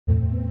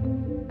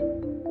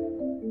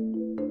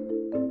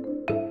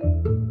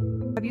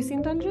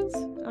dungeons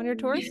on your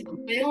tours?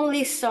 I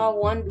only saw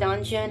one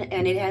dungeon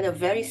and it had a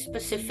very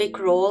specific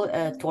role,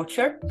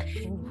 torture.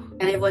 Ooh.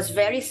 And it was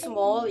very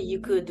small. You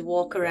could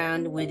walk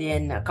around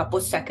within a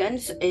couple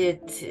seconds.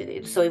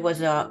 So it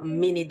was a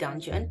mini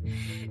dungeon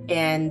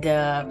and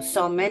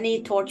saw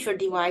many torture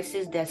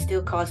devices that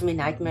still cause me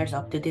nightmares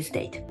up to this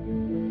date.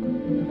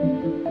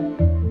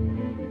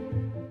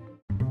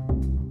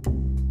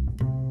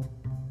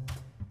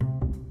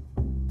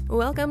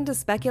 Welcome to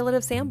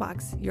Speculative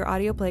Sandbox, your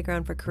audio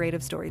playground for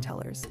creative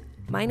storytellers.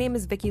 My name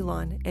is Vicky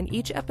Lawn, and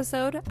each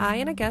episode, I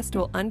and a guest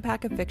will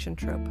unpack a fiction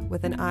trope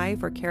with an eye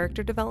for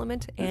character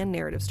development and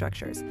narrative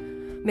structures.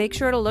 Make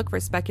sure to look for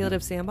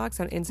Speculative Sandbox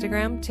on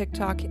Instagram,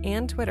 TikTok,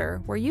 and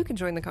Twitter, where you can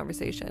join the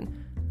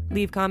conversation.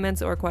 Leave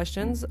comments or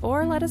questions,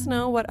 or let us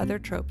know what other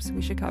tropes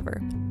we should cover.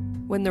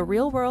 When the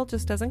real world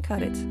just doesn't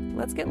cut it,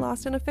 let's get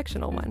lost in a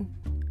fictional one.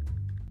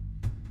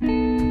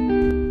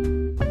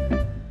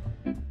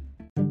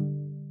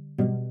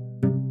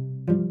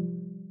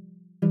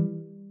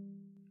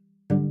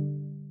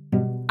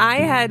 I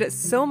had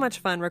so much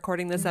fun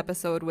recording this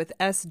episode with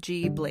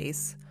S.G.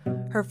 Blaise.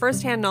 Her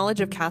firsthand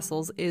knowledge of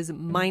castles is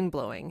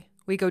mind-blowing.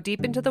 We go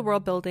deep into the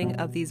world building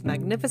of these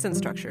magnificent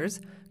structures,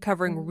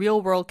 covering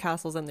real-world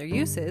castles and their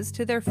uses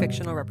to their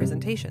fictional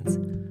representations.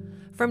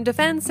 From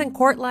defense and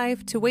court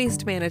life to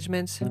waste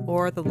management,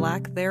 or the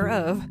lack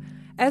thereof,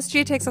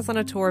 S.G. takes us on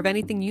a tour of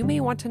anything you may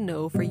want to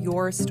know for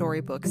your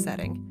storybook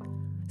setting.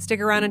 Stick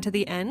around until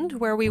the end,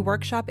 where we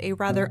workshop a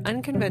rather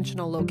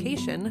unconventional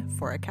location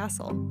for a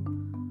castle.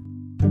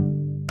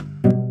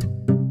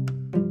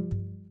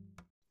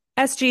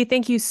 SG,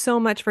 thank you so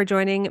much for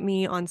joining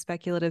me on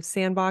Speculative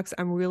Sandbox.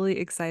 I'm really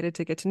excited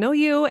to get to know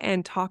you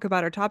and talk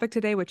about our topic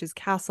today, which is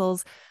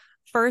castles.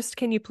 First,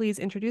 can you please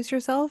introduce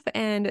yourself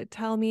and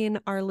tell me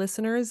and our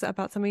listeners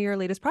about some of your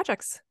latest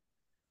projects?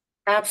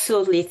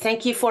 Absolutely.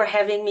 Thank you for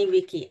having me,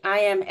 Vicky. I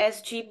am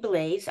S.G.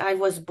 Blaise. I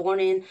was born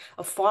in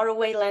a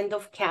faraway land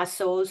of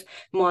castles,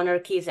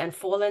 monarchies, and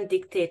fallen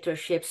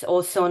dictatorships,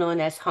 also known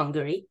as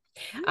Hungary.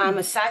 I'm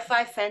a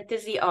sci-fi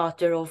fantasy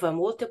author of a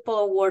multiple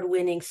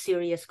award-winning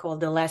series called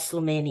The Last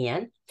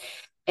Lumanian.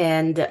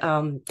 And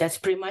that's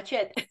pretty much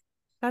it.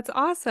 That's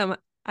awesome.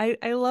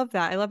 I love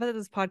that. I love that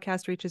this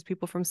podcast reaches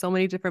people from so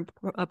many different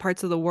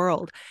parts of the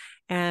world.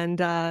 And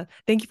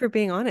thank you for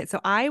being on it. So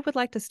I would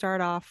like to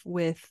start off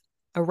with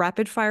a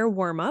rapid fire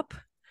warm up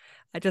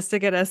just to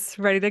get us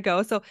ready to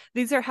go. So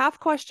these are half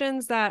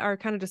questions that are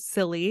kind of just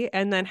silly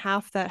and then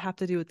half that have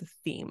to do with the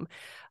theme.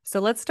 So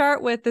let's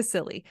start with the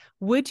silly.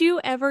 Would you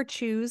ever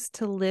choose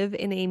to live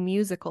in a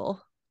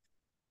musical?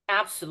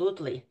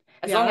 Absolutely.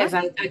 As long Yeah, as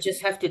I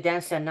just have to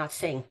dance and not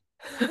sing.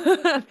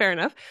 fair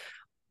enough.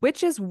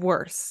 Which is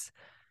worse,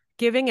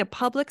 giving a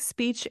public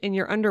speech in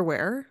your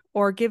underwear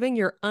or giving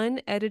your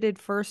unedited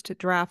first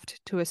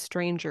draft to a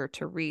stranger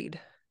to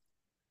read?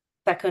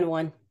 Second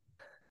one.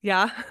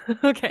 Yeah,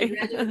 I'd okay.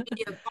 rather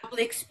be a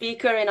public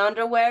speaker in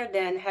underwear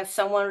than have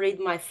someone read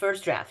my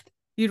first draft.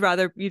 You'd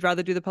rather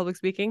do the public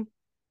speaking?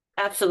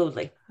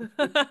 Absolutely.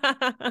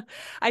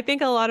 I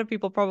think a lot of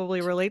people probably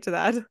relate to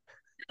that.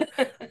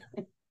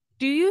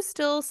 Do you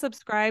still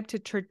subscribe to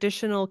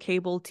traditional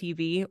cable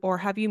TV or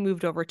have you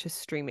moved over to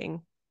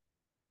streaming?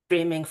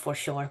 Dreaming for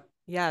sure.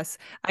 Yes,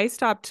 I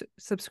stopped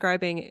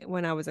subscribing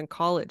when I was in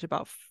college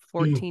about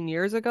Mm. 14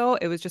 years ago.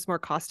 It was just more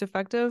cost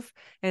effective,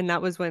 and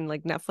that was when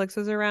like Netflix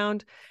was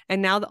around.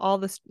 And now all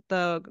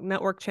the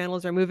network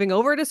channels are moving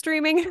over to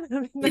streaming.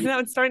 Now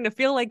it's starting to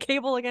feel like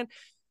cable again.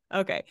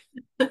 Okay.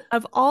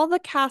 Of all the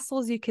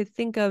castles you could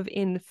think of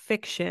in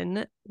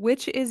fiction,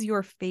 which is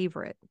your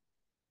favorite?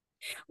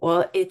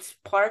 Well, it's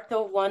part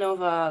of one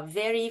of a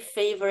very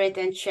favorite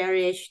and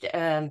cherished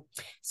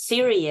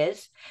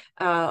series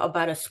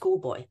about a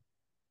schoolboy.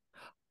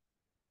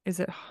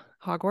 Is it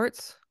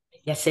Hogwarts?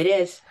 Yes, it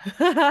is.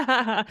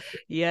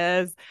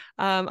 Yes.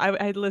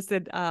 I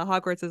listed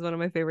Hogwarts as one of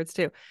my favorites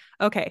too.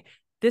 Okay.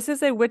 This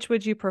is a which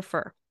would you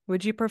prefer?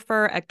 Would you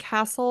prefer a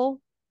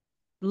castle,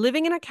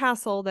 living in a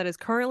castle that is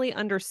currently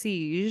under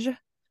siege,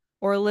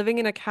 or living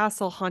in a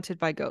castle haunted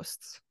by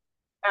ghosts?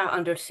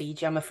 Under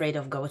siege. I'm afraid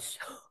of ghosts.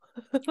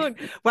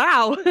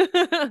 Wow.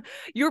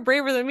 You're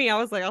braver than me. I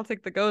was like, I'll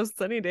take the ghosts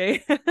any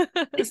day.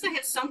 At least I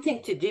have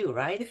something to do,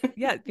 right?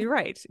 Yeah, you're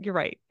right. You're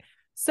right.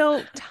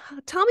 So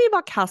tell me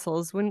about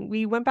castles. When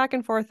we went back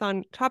and forth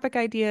on topic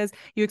ideas,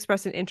 you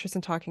expressed an interest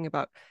in talking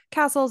about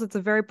castles. It's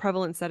a very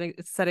prevalent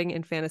setting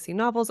in fantasy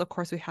novels. Of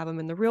course, we have them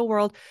in the real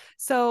world.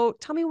 So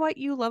tell me what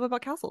you love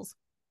about castles.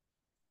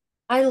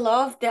 I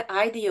love the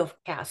idea of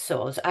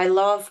castles. I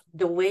love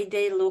the way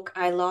they look.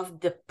 I love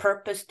the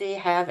purpose they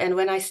have. And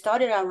when I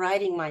started out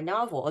writing my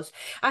novels,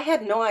 I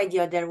had no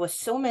idea there was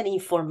so many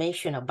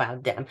information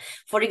about them.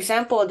 For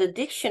example, the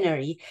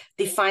dictionary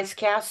defines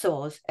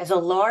castles as a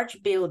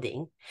large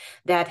building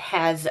that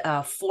has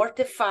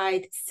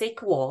fortified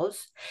thick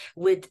walls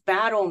with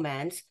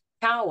battlements,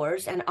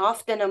 towers, and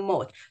often a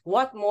moat.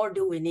 What more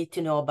do we need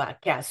to know about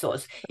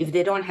castles? If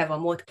they don't have a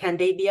moat, can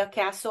they be a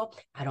castle?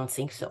 I don't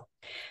think so.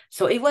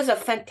 So it was a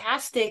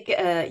fantastic,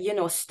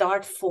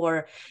 start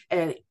for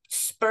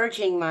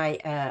spurging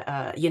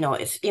my,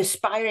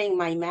 inspiring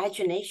my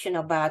imagination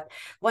about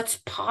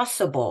what's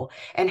possible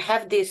and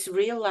have this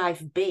real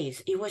life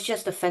base. It was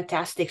just a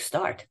fantastic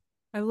start.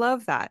 I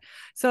love that.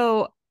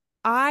 So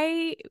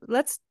I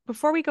let's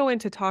before we go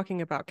into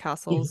talking about Mhm.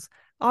 castles,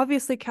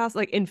 obviously castle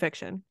like in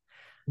fiction.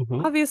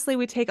 Mhm. Obviously,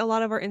 we take a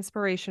lot of our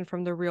inspiration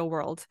from the real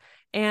world.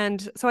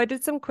 And so I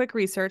did some quick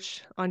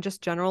research on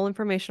just general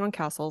information on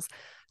castles.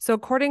 So,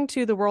 according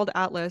to the World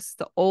Atlas,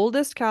 the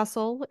oldest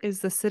castle is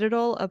the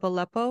Citadel of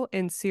Aleppo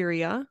in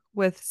Syria,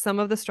 with some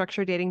of the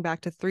structure dating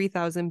back to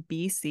 3000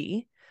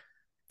 BC.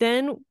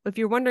 Then, if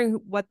you're wondering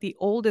what the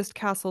oldest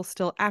castle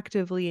still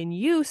actively in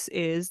use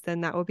is,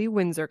 then that would be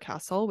Windsor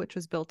Castle, which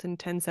was built in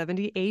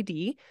 1070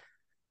 AD.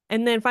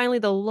 And then finally,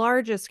 the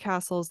largest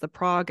castle is the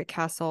Prague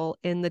Castle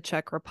in the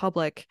Czech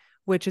Republic,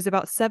 which is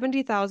about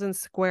 70,000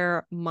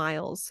 square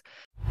miles.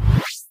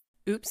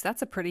 Oops,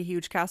 that's a pretty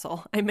huge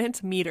castle. I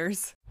meant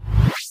meters.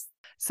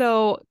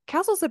 So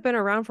castles have been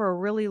around for a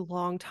really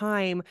long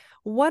time.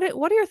 What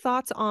are your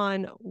thoughts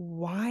on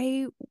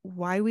why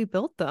we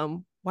built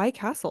them? Why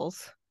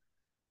castles?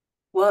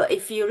 Well,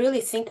 if you really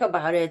think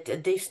about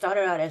it, they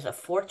started out as a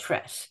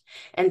fortress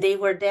and they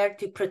were there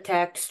to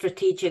protect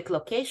strategic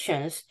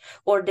locations,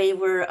 or they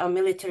were a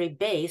military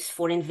base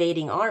for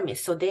invading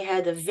armies. So they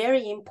had a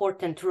very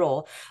important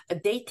role,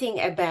 dating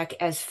back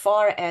as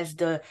far as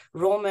the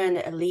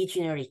Roman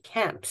legionary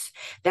camps.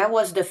 That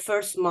was the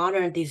first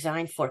modern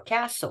design for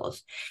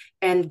castles.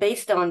 And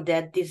based on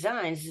that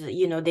designs,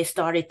 they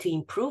started to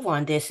improve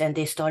on this and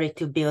they started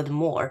to build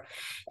more.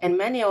 And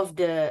many of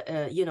the,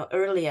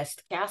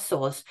 earliest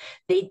castles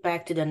date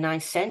back to the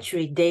ninth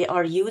century. They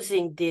are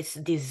using this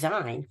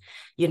design,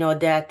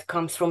 that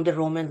comes from the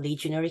Roman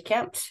legionary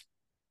camps.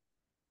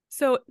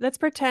 So let's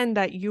pretend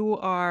that you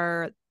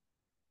are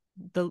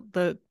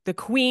the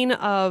queen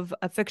of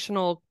a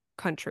fictional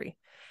country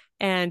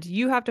and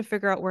you have to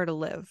figure out where to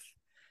live.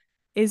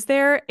 Is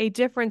there a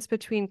difference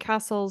between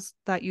castles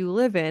that you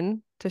live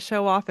in to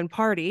show off and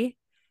party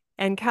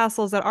and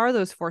castles that are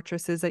those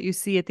fortresses that you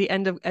see at the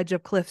edge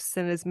of cliffs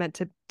and is meant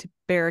to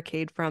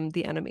barricade from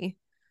the enemy?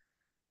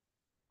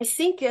 I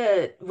think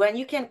when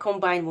you can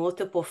combine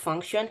multiple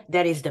function,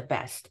 that is the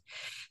best.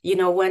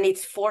 When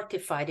it's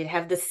fortified, it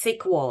have the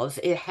thick walls,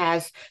 it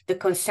has the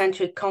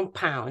concentric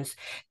compounds.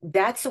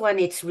 That's when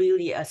it's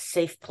really a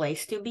safe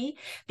place to be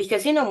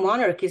because,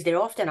 monarchies, they're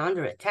often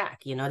under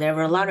attack. There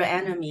were a lot of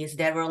Mm. enemies,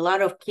 there were a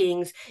lot of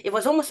kings. It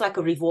was almost like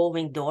a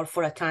revolving door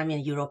for a time in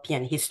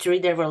European history.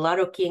 There were a lot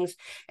of kings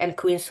and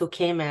queens who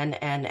came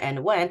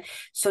and went.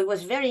 So it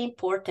was very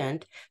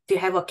important to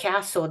have a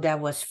castle that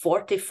was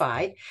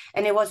fortified,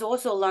 and it was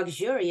also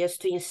luxurious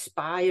to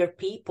inspire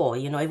people.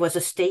 It was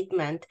a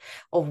statement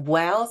of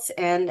wealth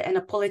and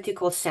a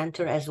political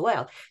center as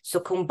well. So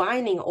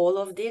combining all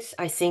of this,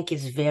 I think,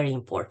 is very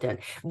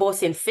important,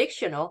 both in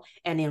fictional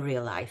and in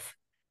real life.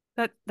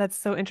 That's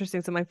so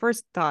interesting. So my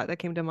first thought that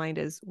came to mind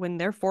is when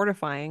they're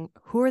fortifying,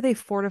 who are they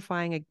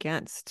fortifying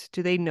against?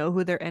 Do they know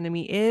who their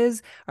enemy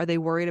is? Are they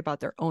worried about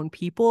their own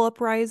people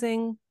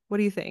uprising? What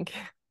do you think?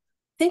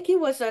 Think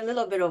it was a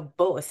little bit of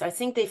both. I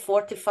think they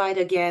fortified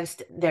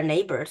against their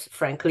neighbors,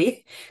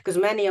 frankly, because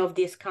many of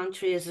these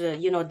countries,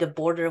 the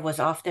border was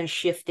often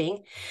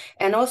shifting.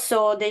 And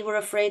also they were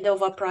afraid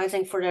of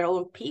uprising for their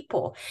own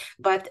people.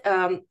 But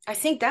I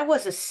think that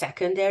was a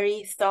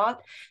secondary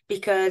thought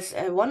because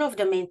one of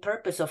the main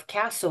purpose of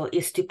castle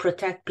is to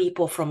protect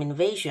people from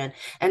invasion.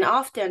 And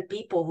often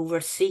people who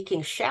were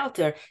seeking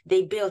shelter,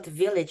 they built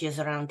villages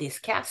around these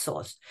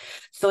castles.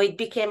 So it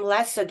became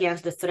less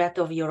against the threat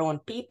of your own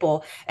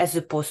people as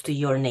opposed to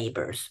your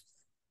neighbors.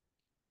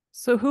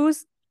 So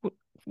who's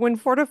when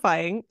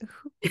fortifying,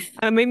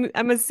 I mean,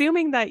 I'm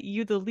assuming that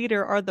you, the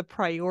leader, are the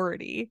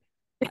priority.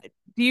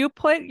 Do you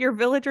put your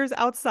villagers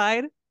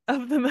outside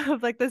of the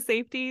of like the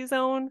safety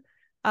zone?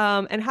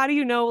 And how do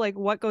you know like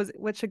what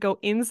should go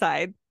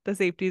inside the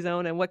safety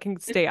zone and what can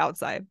stay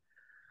outside?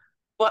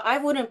 Well, I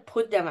wouldn't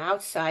put them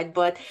outside,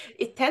 but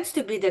it tends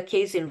to be the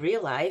case in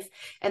real life.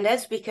 And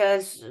that's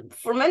because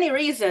for many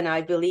reasons,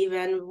 I believe,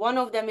 and one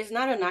of them is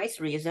not a nice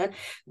reason,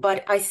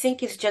 but I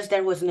think it's just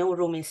there was no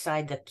room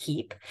inside the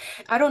keep.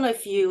 I don't know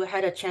if you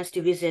had a chance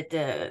to visit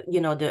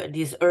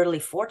these early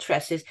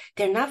fortresses.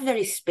 They're not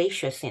very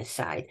spacious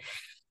inside.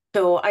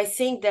 So I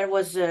think there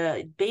was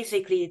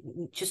basically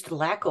just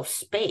lack of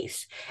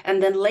space. And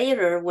then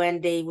later,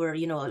 when they were,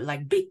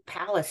 like big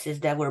palaces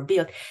that were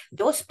built,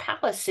 those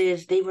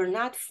palaces, they were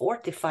not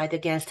fortified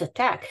against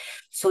attack.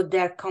 So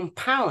their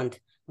compound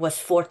was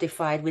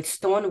fortified with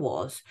stone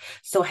walls.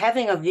 So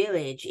having a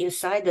village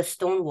inside the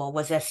stone wall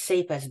was as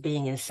safe as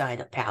being inside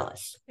a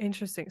palace.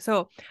 Interesting.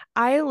 So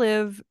I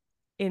live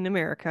in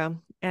America,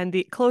 and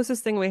the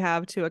closest thing we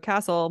have to a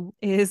castle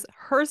is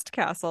Hearst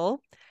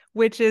Castle,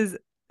 which is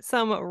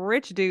some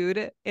rich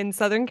dude in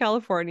Southern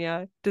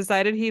California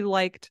decided he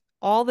liked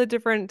all the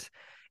different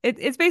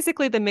It's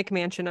basically the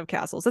McMansion of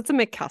castles. It's a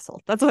McCastle.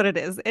 That's what it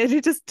is. And he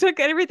just took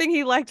everything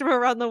he liked from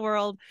around the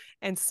world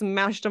and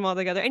smashed them all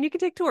together. And you can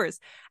take tours.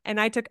 And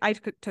I took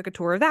a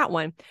tour of that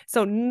one.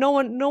 So no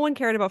one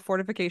cared about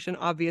fortification.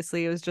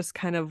 Obviously, it was just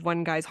kind of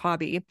one guy's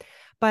hobby.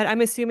 But I'm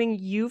assuming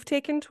you've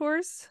taken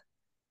tours.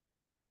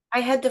 I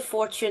had the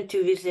fortune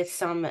to visit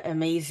some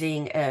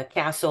amazing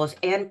castles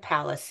and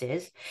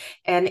palaces,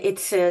 and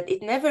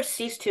it never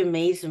ceased to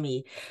amaze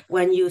me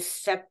when you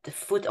step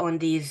foot on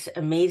these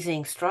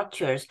amazing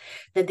structures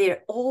that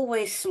they're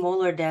always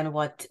smaller than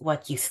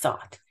what you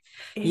thought.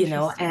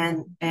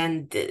 Interesting.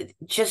 And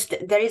just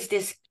there is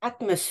this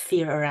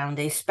atmosphere around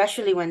it,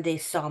 especially when they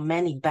saw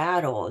many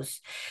battles.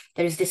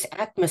 There's this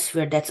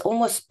atmosphere that's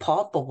almost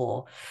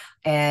palpable,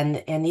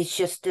 and it's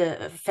just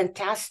a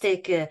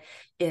fantastic,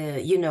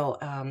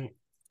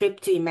 trip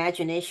to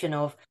imagination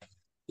of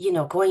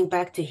going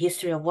back to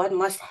history of what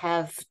must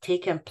have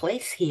taken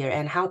place here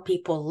and how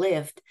people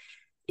lived.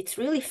 It's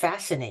really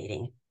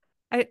fascinating.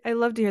 I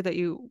love to hear that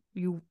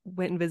you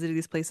went and visited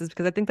these places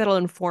because I think that'll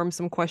inform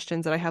some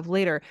questions that I have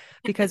later.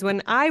 Because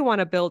when I want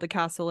to build a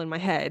castle in my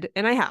head,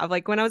 and I have,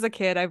 like when I was a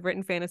kid, I've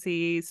written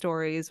fantasy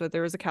stories where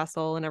there was a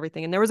castle and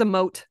everything, and there was a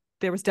moat.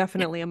 There was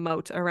definitely a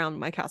moat around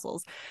my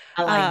castles.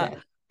 I like Uh,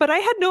 that. but I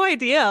had no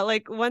idea.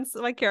 Like once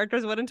my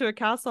characters went into a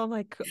castle, I'm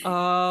like,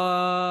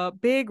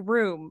 big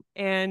room,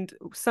 and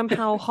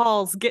somehow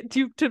halls get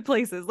you to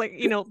places like,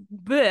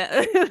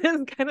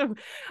 this kind of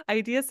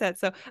idea set.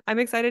 So I'm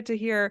excited to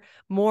hear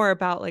more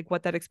about like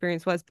what that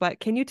experience was. But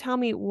can you tell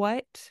me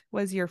what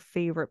was your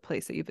favorite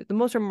place that the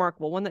most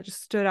remarkable one that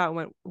just stood out and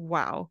went,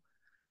 wow?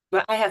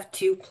 Well, I have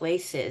two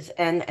places,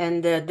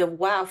 and the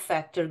wow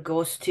factor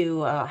goes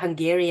to a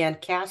Hungarian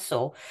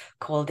castle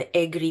called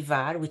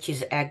Egrivar, which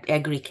is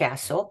Egri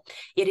Castle.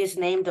 It is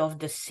named of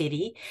the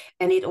city,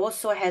 and it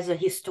also has a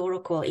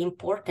historical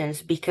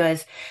importance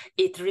because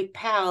it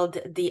repelled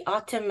the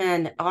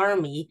Ottoman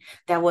army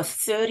that was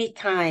 30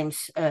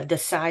 times the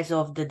size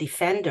of the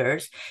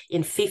defenders in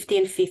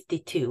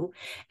 1552,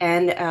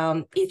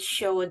 and it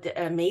showed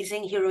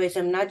amazing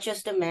heroism, not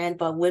just the men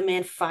but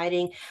women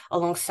fighting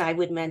alongside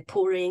with men,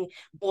 pouring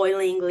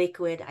boiling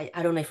liquid.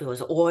 I don't know if it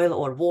was oil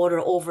or water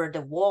over the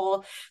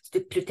wall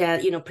to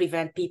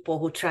prevent people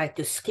who tried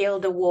to scale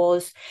the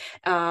walls.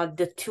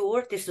 The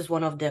tour, this is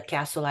one of the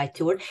castle I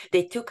toured.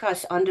 They took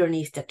us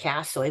underneath the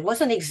castle. It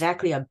wasn't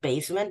exactly a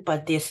basement,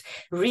 but this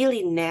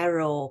really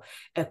narrow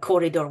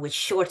corridor with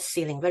short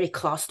ceiling, very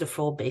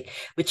claustrophobic,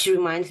 which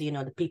reminds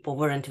the people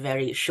weren't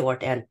very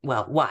short and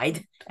well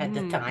wide at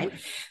the time. Okay.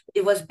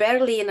 It was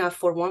barely enough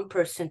for one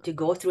person to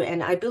go through,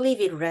 and I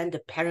believe it ran the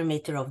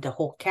perimeter of the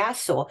whole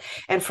castle.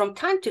 And from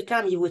time to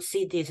time, you would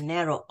see these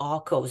narrow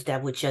alcoves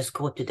that would just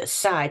go to the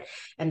side,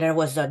 and there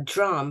was a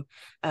drum,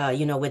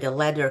 with a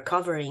leather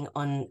covering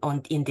on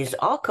in these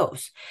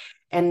alcoves.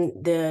 And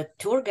the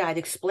tour guide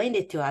explained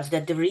it to us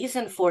that the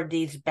reason for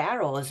these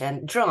barrels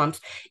and drums,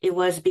 it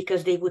was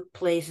because they would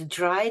place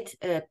dried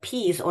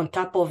peas on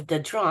top of the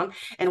drum.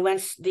 And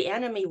when the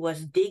enemy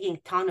was digging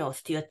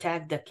tunnels to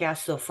attack the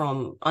castle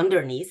from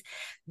underneath,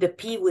 the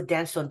pea would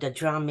dance on the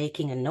drum,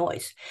 making a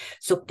noise.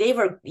 So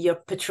you're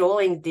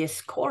patrolling this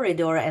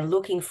corridor and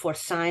looking for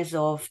signs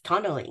of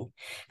tunneling,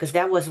 because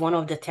that was one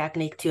of the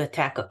techniques to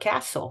attack a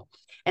castle.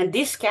 And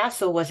this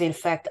castle was in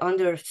fact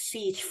under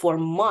siege for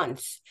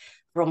months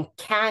from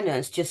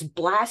cannons just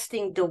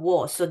blasting the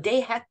walls. So they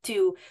had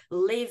to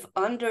live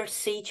under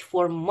siege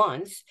for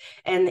months.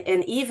 And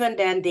even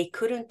then, they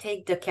couldn't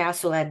take the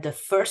castle at the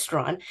first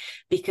run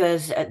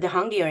because the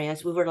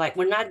Hungarians, we were like,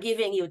 we're not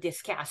giving you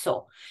this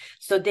castle.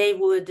 So they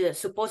would,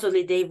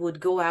 supposedly, they would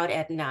go out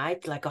at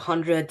night, like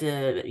 100,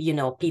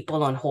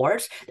 people on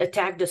horse,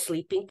 attack the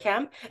sleeping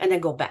camp, and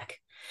then go back.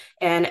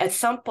 And at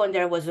some point,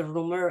 there was a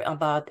rumor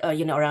about,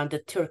 around the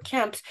Turk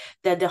camps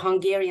that the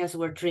Hungarians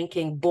were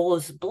drinking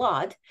bull's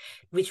blood,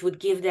 which would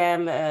give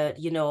them,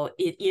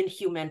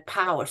 inhuman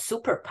power,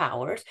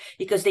 superpowers,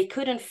 because they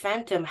couldn't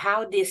fathom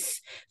how this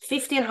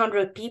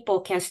 1,500 people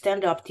can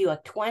stand up to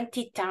a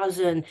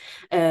 20,000,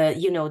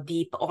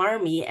 deep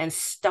army and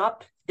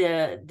stop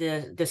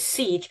the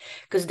siege,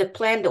 because the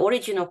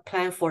original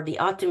plan for the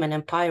Ottoman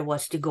Empire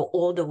was to go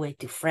all the way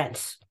to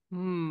France.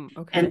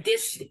 Okay. And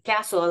this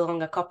castle,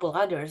 along a couple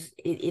others,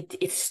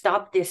 it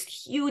stopped this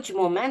huge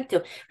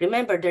momentum.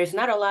 Remember, there's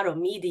not a lot of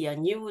media.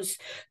 News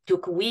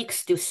took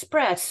weeks to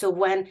spread. So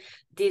when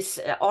this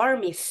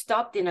army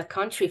stopped in a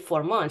country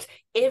for months,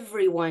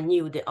 everyone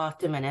knew the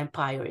Ottoman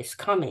Empire is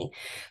coming.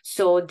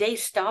 So they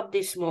stopped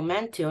this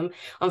momentum.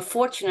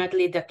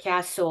 Unfortunately, the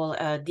castle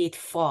did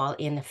fall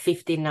in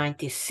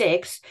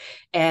 1596,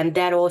 and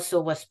that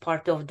also was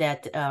part of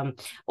that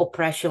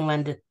oppression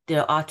when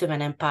the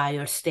Ottoman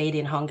Empire stayed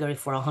in Hungary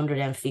for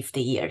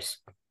 150 years.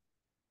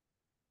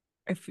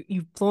 If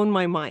you've blown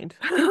my mind.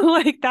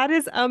 Like that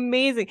is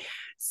amazing.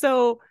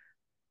 So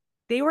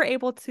they were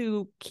able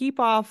to keep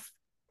off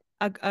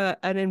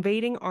an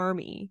invading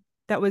army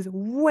that was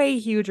way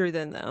huger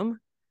than them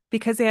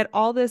because they had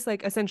all this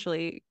like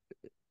essentially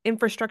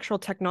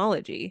infrastructural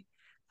technology.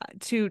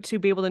 to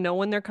be able to know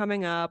when they're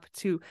coming up,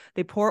 to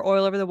they pour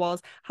oil over the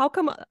walls. How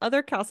come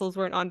other castles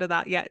weren't onto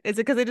that yet? Is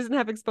it because they didn't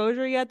have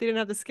exposure yet? They didn't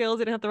have the skills,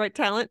 they didn't have the right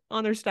talent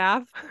on their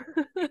staff?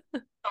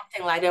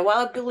 Something like that.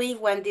 Well, I believe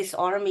when this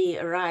army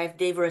arrived,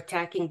 they were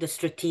attacking the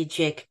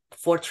strategic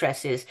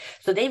fortresses.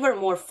 So they were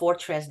more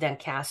fortress than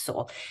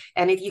castle.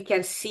 And you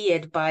can see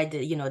it by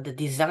the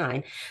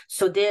design.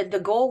 So the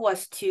goal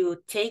was to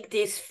take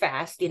this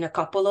fast in a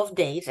couple of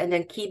days and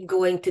then keep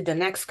going to the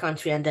next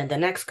country and then the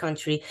next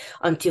country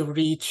until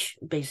reach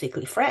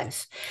basically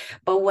France.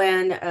 But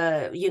when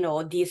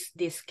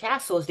these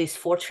castles, these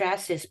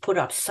fortresses put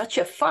up such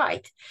a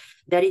fight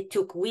that it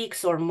took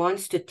weeks or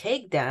months to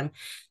take them,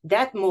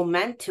 that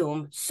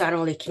momentum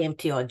suddenly came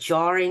to a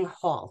jarring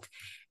halt.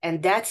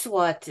 And that's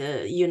what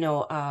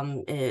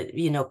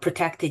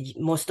protected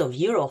most of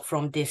Europe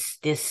from this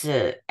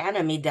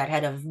enemy that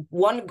had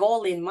one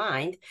goal in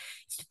mind,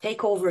 is to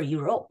take over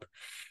Europe,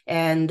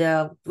 and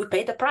we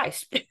paid the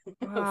price,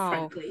 Wow,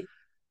 frankly.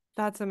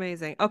 that's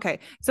amazing. Okay,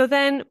 so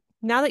then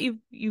now that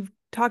you've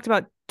talked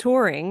about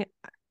touring,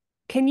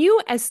 can you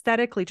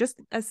aesthetically,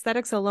 just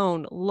aesthetics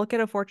alone, look at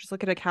a fortress,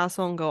 look at a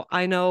castle and go,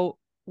 I know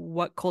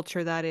what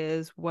culture that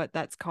is, what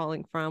that's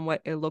calling from,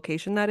 what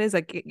location that is?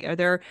 Like, are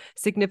there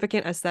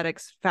significant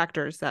aesthetics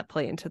factors that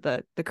play into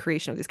the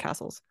creation of these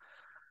castles?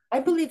 I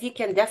believe you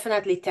can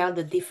definitely tell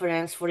the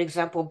difference, for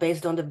example,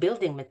 based on the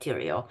building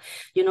material.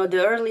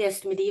 The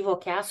earliest medieval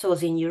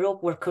castles in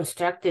Europe were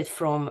constructed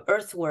from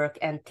earthwork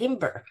and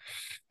timber.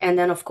 And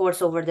then, of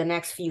course, over the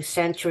next few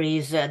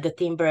centuries, the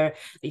timber,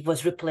 it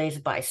was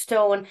replaced by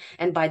stone.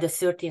 And by the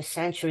 13th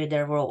century,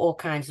 there were all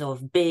kinds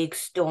of big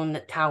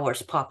stone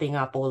towers popping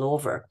up all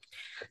over.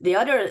 The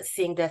other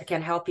thing that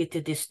can help you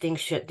to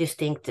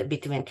distinct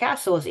between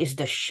castles is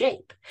the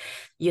shape.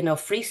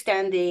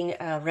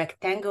 Freestanding,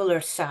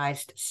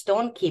 rectangular-sized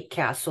stone keep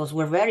castles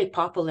were very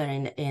popular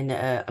in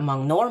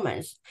among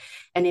Normans,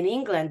 and in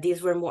England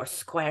these were more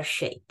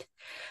square-shaped.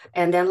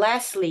 And then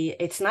lastly,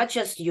 it's not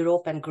just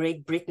Europe and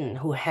Great Britain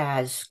who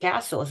has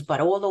castles, but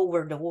all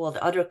over the world,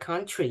 other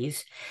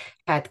countries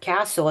had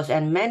castles,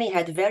 and many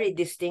had very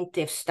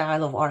distinctive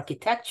style of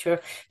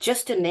architecture.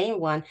 Just to name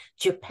one,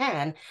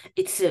 Japan,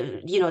 it's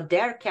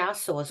their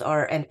castles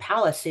are and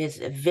palaces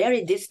a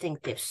very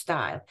distinctive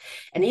style.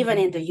 And even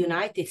in the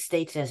United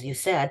States, as you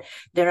said,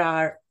 there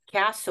are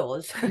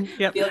castles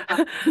Yep. built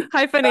by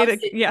Hyphenated.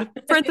 wealthy. Yeah.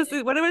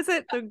 Parentheses. What was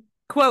it? The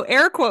quote,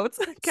 air quotes,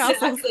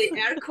 castles. Exactly,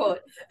 air quote,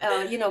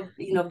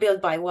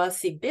 built by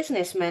wealthy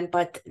businessmen,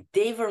 but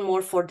they were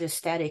more for the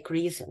aesthetic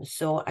reasons.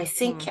 So I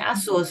think Hmm.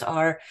 castles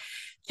are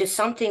just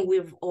something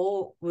we've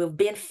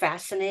been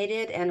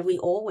fascinated, and we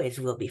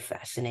always will be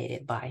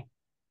fascinated by.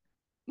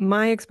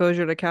 My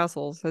exposure to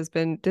castles has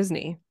been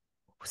Disney.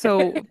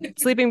 So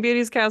Sleeping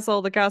Beauty's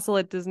castle, the castle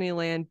at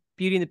Disneyland,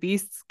 Beauty and the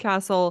Beast's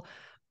castle.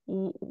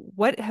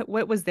 What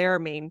was their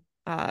main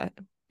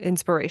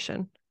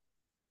inspiration?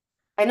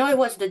 I know it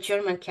was the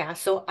German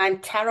castle. I'm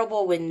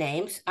terrible with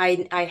names.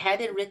 I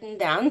had it written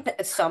down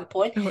at some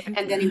point, Oh,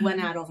 and then it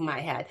went out of my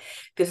head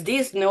because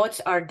these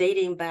notes are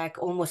dating back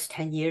almost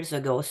 10 years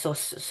ago.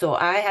 So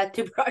I had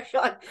to brush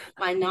on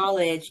my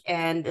knowledge.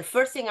 And the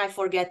first thing I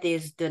forget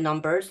is the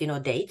numbers,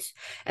 dates.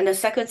 And the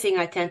second thing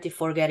I tend to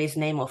forget is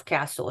name of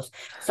castles.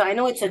 So I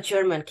know it's a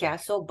German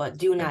castle, but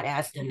do not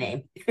ask the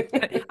name.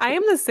 I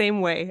am the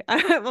same way.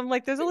 I'm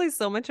like, there's only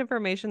so much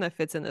information that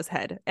fits in this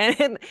head.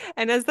 And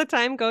as the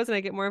time goes and I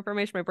get more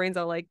information, my brain's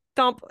all like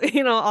dump,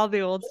 all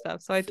the old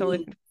stuff. So I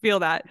totally feel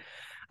that.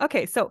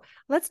 Okay, so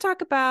let's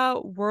talk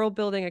about world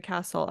building a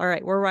castle. All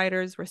right, we're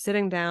writers, we're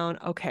sitting down.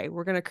 Okay,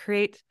 we're gonna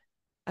create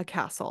a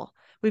castle.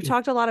 We've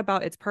talked a lot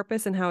about its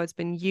purpose and how it's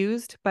been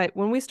used, but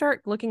when we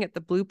start looking at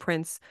the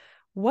blueprints,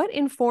 what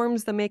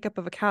informs the makeup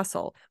of a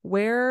castle?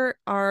 Where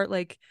are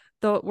like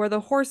where the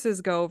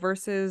horses go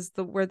versus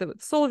the where the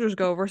soldiers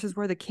go versus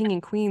where the king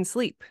and queen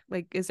sleep?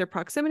 Like, is there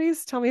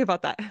proximities? Tell me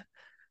about that.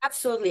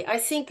 Absolutely. I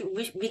think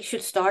we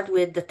should start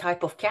with the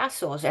type of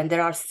castles, and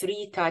there are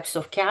three types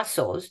of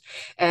castles.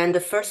 And the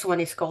first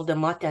one is called the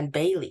Motte and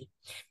Bailey.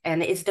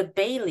 And it's the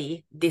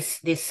Bailey, this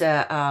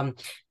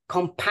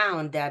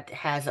compound that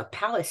has a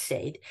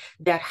palisade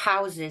that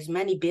houses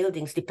many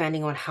buildings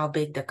depending on how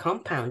big the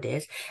compound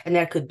is. And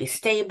there could be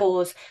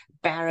stables,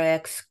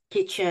 barracks,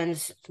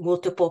 kitchens,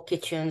 multiple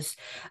kitchens,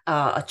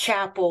 a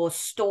chapel,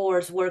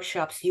 stores,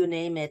 workshops, you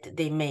name it,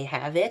 they may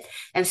have it.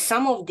 And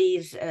some of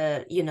these,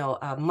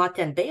 Motte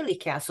and Bailey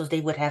castles,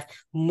 they would have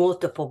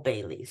multiple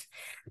Baileys.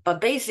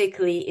 But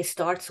basically, it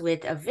starts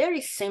with a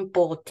very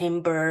simple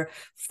timber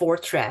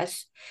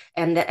fortress,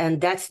 and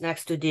that's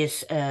next to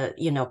this,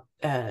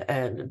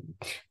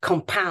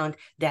 compound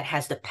that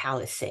has the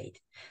palisade.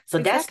 So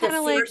Is that's that the kind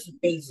of like first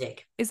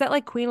basic. is that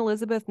like Queen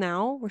Elizabeth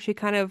now, where she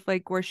kind of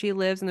like where she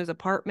lives and there's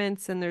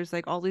apartments and there's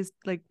like all these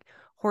like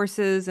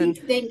horses and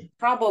Think they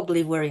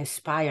probably were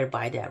inspired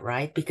by that,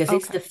 right? Because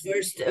it's okay. the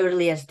first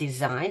earliest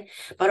design.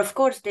 But of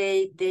course,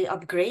 they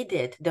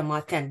upgraded the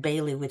Motte and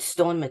Bailey with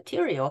stone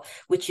material,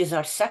 which is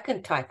our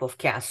second type of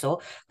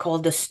castle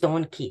called the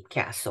Stone Keep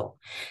Castle.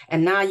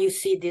 And now you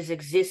see these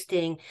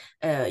existing,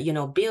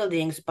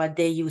 buildings, but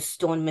they use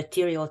stone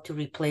material to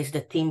replace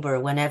the timber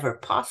whenever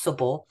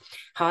possible.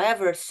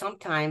 However,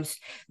 sometimes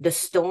the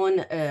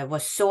stone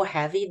was so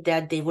heavy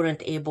that they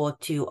weren't able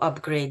to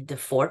upgrade the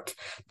fort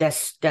that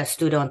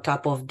stood on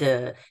top of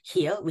the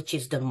hill, which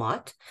is the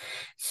motte.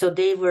 So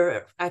they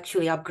were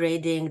actually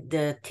upgrading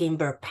the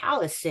timber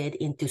palisade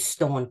into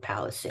stone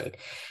palisade.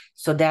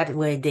 So that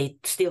way they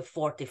still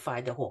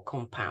fortify the whole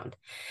compound.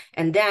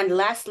 And then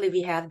lastly,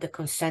 we have the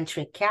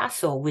concentric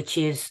castle, which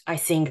is, I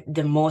think,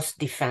 the most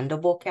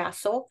defendable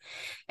castle.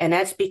 And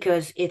that's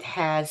because it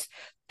has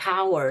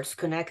towers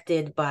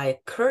connected by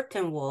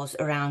curtain walls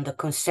around the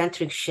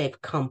concentric shaped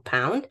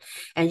compound.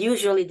 And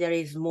usually there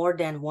is more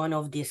than one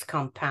of these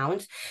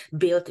compounds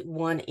built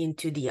one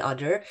into the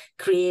other,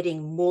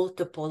 creating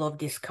multiple of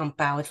these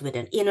compounds with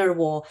an inner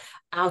wall,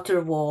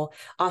 outer wall,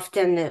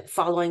 often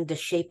following the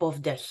shape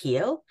of the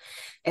hill.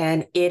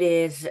 And it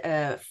is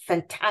a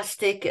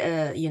fantastic,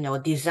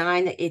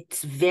 design.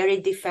 It's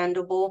very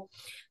defendable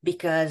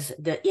because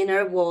the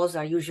inner walls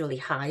are usually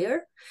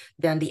higher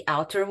than the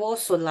outer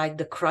walls. So like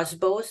the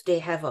crossbows, they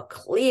have a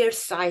clear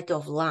sight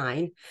of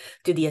line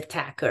to the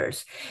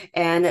attackers.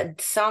 And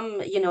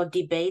some,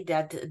 debate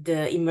that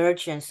the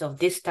emergence of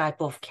this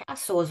type of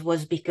castles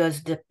was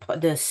because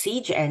the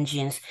siege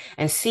engines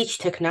and siege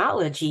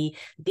technology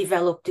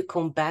developed to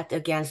combat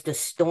against the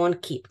stone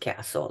keep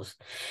castles.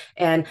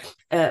 And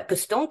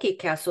because stone keep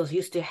castles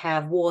used to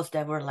have walls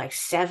that were like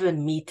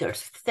 7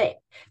 meters thick.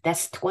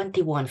 That's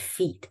 21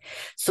 feet.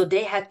 So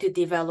they had to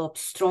develop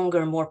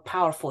stronger, more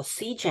powerful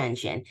siege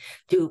engine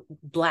to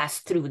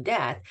blast through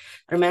that.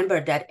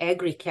 Remember that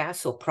every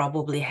castle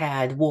probably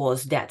had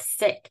walls that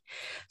thick.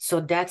 So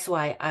that's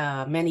why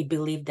many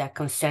believe that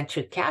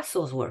concentric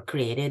castles were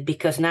created,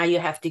 because now you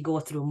have to go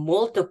through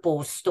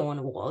multiple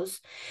stone walls,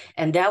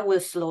 and that will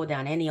slow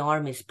down any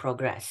army's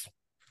progress.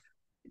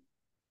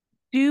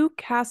 Do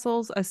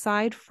castles,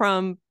 aside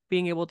from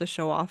being able to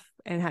show off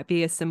and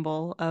be a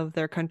symbol of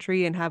their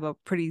country and have a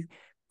pretty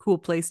cool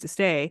place to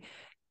stay,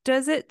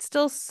 does it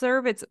still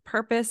serve its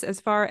purpose as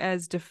far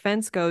as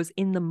defense goes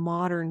in the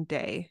modern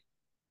day?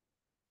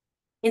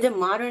 In the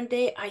modern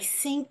day, I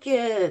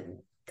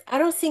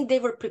don't think they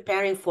were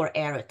preparing for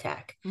air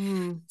attack.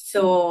 Mm.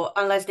 So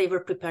unless they were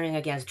preparing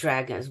against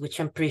dragons, which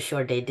I'm pretty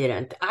sure they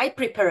didn't. I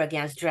prepare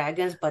against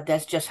dragons, but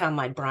that's just how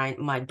my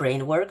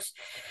brain works.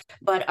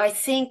 But I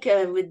think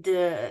with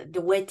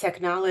the way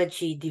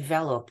technology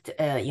developed,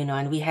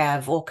 and we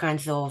have all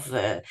kinds of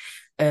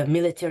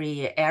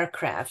military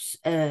aircrafts,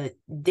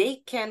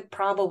 they can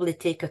probably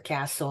take a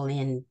castle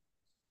in,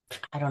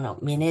 I don't know,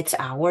 minutes,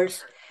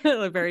 hours.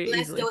 Very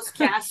Unless easily. those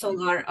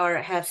castles are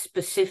have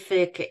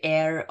specific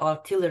air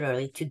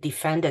artillery to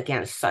defend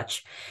against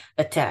such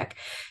attack.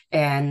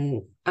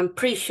 And I'm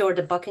pretty sure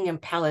the Buckingham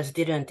Palace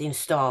didn't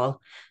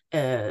install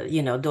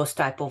those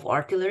type of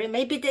artillery.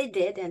 Maybe they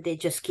did, and they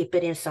just keep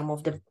it in some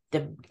of the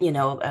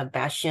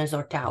bastions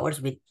or towers.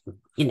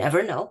 You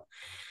never know.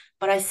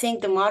 But I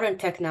think the modern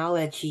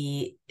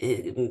technology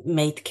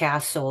made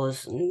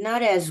castles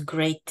not as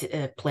great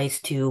a place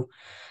to,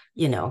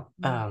 you know,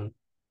 Mm.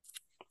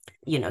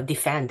 um,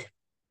 defend.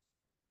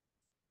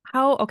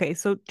 Okay,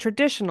 so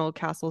traditional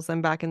castles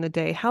then back in the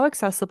day, how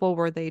accessible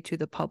were they to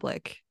the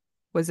public?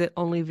 Was it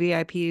only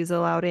VIPs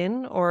allowed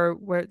in, or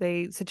were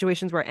they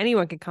situations where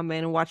anyone could come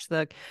in and watch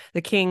the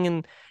king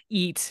and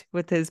eat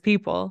with his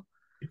people?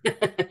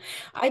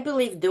 I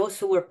believe those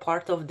who were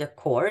part of the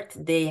court,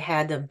 they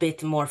had a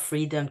bit more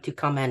freedom to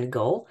come and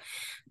go,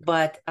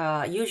 but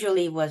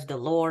usually it was the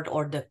Lord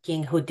or the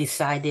king who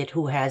decided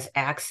who has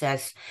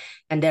access,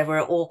 and there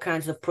were all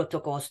kinds of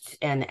protocols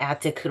and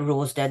ethic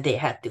rules that they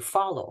had to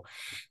follow.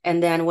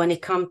 And then when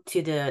it come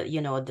to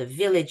the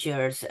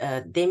villagers,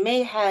 they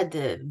may had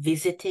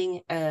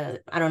visiting. I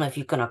don't know if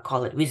you're gonna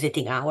call it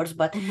visiting hours,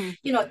 but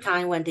Mhm.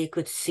 time when they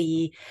could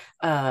see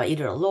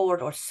either a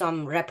lord or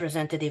some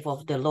representative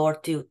of the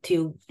lord to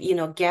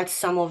get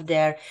some of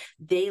their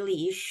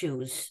daily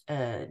issues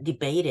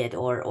debated,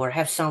 or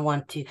have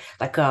someone to,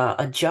 like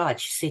a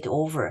judge, sit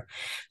over.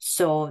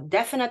 So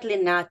definitely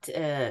not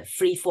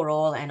free for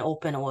all and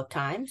open all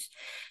times.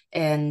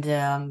 And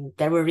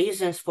there were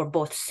reasons for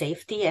both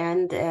safety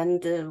and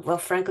well,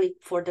 frankly,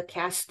 for the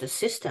caste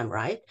system,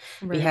 right?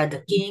 We Right. had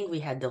the king, we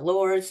had the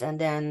lords, and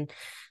then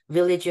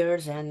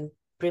villagers, and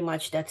pretty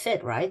much that's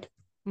it, right?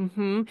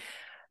 Hmm.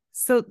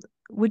 So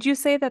would you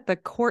say that the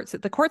court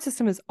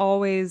system has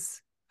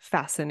always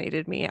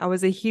fascinated me? I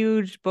was a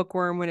huge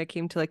bookworm when it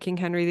came to like King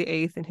Henry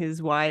VIII and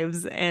his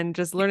wives and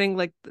just learning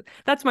like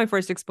that's my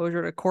first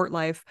exposure to court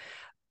life.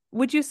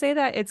 Would you say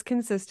that it's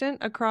consistent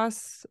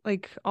across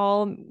like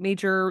all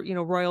major,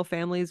 royal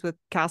families with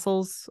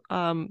castles?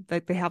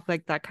 That they have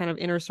like that kind of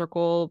inner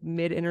circle,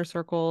 mid inner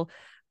circle,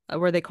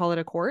 where they call it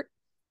a court?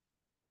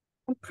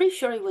 I'm pretty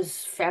sure it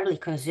was fairly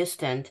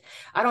consistent.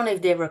 I don't know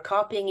if they were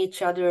copying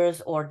each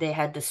other's or they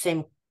had the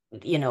same,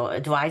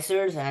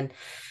 advisors and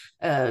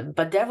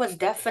but there was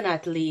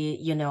definitely,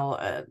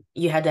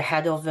 you had the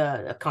head of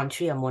a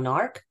country, a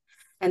monarch,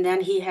 and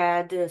then he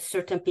had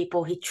certain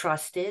people he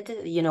trusted,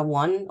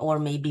 one or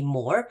maybe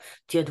more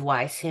to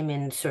advise him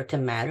in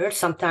certain matters.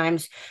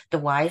 Sometimes the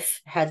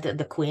wife had,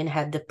 the queen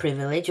had the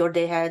privilege, or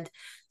they had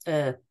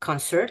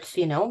consorts,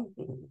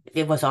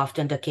 It was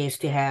often the case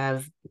to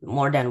have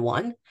more than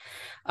one.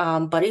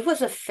 But it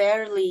was a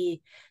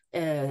fairly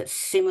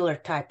similar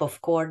type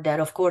of court that,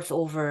 of course,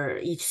 over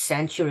each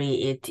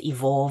century it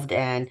evolved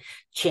and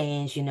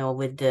changed,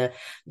 with the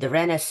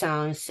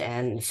Renaissance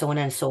and so on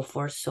and so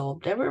forth. So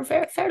they were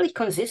fairly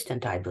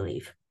consistent, I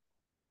believe.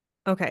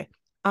 Okay.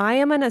 I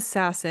am an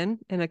assassin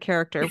in a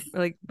character,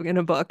 like in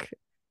a book,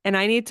 and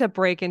I need to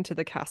break into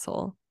the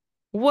castle.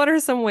 What are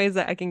some ways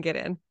that I can get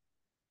in?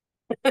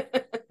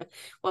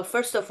 Well,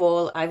 first of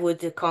all, I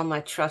would call my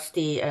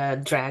trusty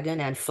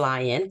dragon and fly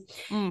in,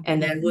 Mm,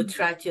 and then would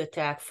try to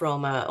attack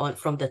from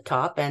the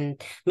top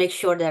and make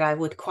sure that I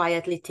would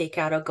quietly take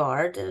out a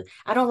guard.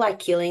 I don't like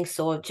killing,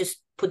 so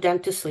just put them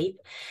to sleep,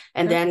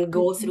 and okay. then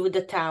go through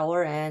the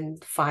tower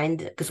and find.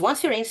 Because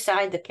once you're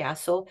inside the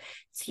castle,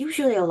 it's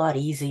usually a lot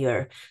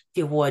easier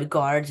to avoid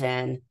guards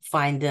and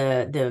find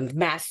the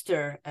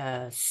master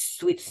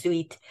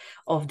suite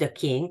of the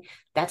king.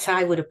 That's how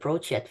I would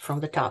approach it from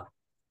the top.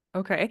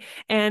 Okay.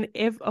 And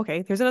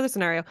okay, here's another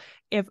scenario.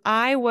 If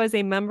I was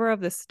a member of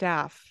the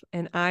staff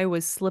and I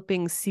was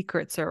slipping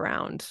secrets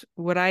around,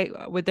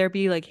 would there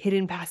be like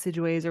hidden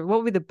passageways, or what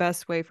would be the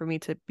best way for me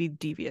to be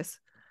devious?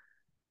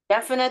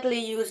 Definitely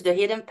use the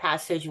hidden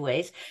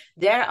passageways.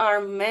 There are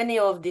many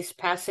of these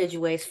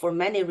passageways for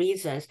many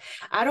reasons.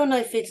 I don't know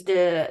if it's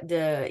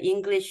the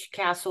English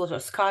castles or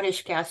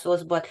Scottish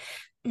castles, but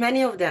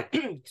many of them,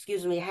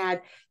 excuse me,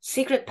 had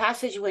secret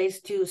passageways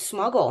to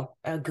smuggle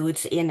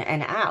goods in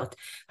and out.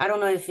 I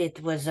don't know if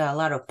it was a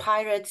lot of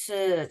pirates,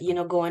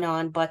 going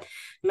on, but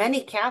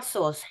many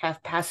castles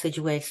have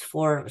passageways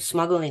for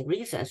smuggling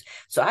reasons.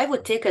 So I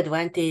would take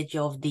advantage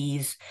of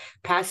these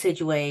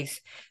passageways,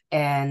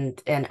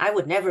 and I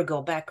would never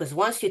go back, because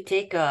once you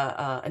take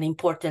an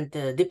important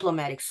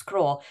diplomatic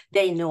scroll,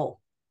 they know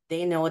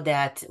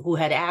that who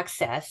had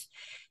access,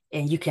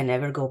 and you can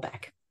never go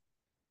back.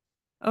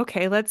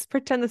 Okay, let's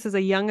pretend this is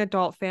a young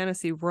adult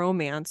fantasy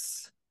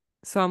romance.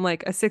 So I'm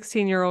like a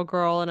 16-year-old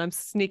girl and I'm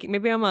sneaking.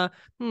 Maybe I'm a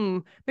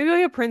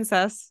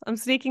princess. I'm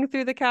sneaking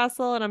through the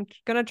castle and I'm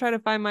gonna try to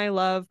find my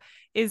love.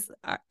 Is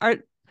are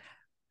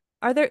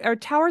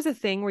towers a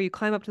thing where you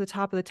climb up to the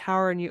top of the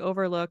tower and you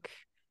overlook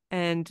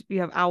and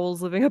you have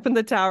owls living up in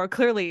the tower?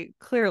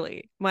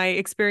 Clearly, my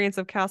experience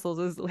of castles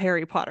is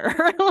Harry Potter.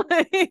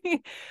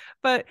 Like,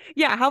 but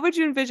yeah, how would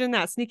you envision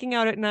that? Sneaking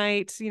out at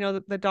night,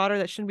 the daughter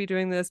that shouldn't be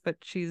doing this, but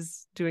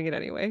she's doing it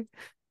anyway.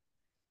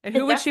 And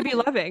who would she be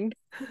Definitely.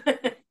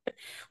 loving?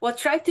 Well,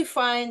 try to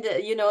find,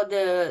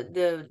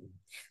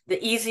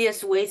 the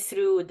easiest way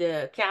through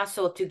the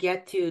castle to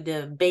get to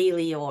the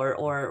bailey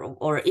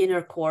or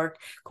inner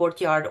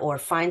courtyard, or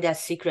find that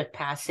secret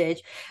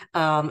passage,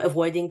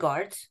 avoiding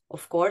guards,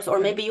 of course. Or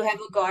Okay. maybe you have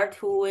a guard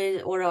who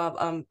is, or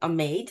a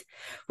maid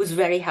who's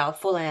very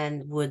helpful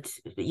and would,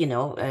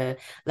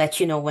 let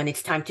you know when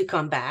it's time to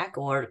come back,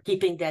 or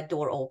keeping that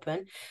door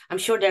open. I'm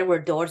sure there were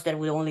doors that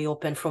would only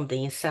open from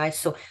the inside,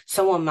 so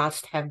someone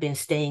must have been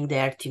staying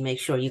there to make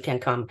sure you can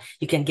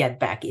get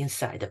back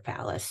inside the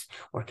palace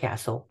or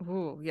castle.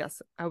 Ooh,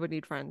 yes, I would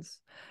need friends.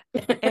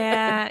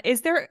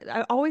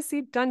 I always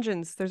see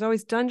dungeons. There's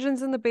always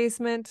dungeons in the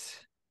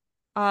basement.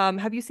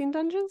 Have you seen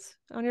dungeons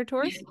on your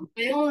tours?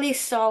 I only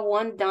saw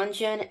one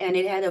dungeon, and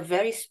it had a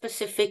very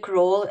specific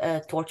role,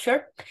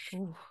 torture.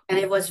 Ooh. And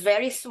it was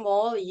very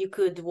small. You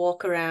could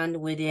walk around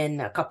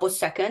within a couple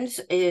seconds.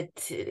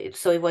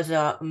 So it was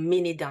a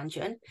mini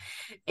dungeon,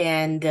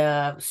 and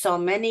saw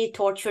many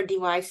torture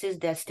devices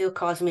that still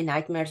cause me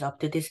nightmares up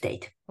to this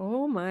date.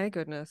 Oh my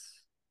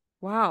goodness.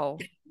 Wow.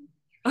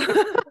 There's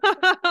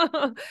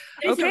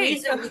a Okay,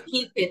 reason so we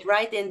keep it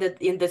right in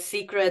the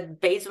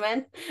secret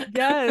basement.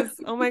 yes.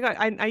 Oh my God.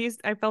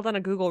 I fell down a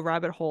Google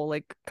rabbit hole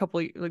like a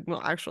couple like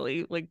well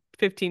actually like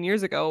 15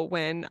 years ago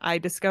when I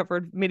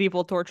discovered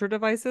medieval torture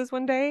devices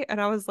one day,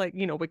 and I was like,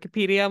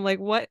 Wikipedia, I'm like,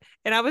 what?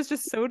 And I was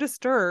just so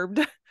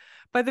disturbed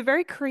by the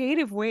very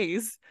creative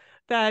ways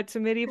that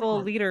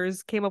medieval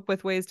leaders came up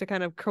with ways to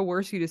kind of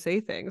coerce you to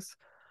say things.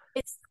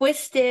 It's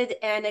twisted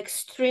and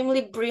extremely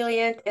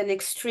brilliant and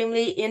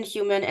extremely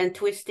inhuman and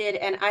twisted.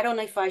 And I don't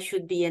know if I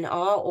should be in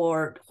awe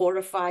or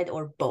horrified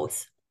or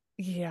both.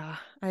 Yeah,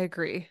 I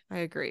agree. I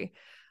agree.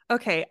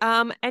 Okay.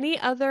 Any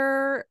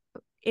other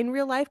in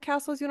real life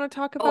castles you want to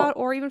talk about,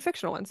 Oh, or even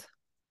fictional ones?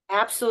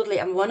 absolutely.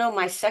 And one of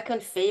my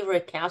second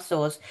favorite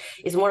castles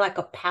is more like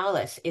a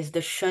palace, is the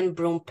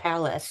Schönbrunn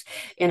Palace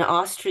in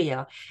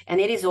Austria.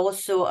 And it is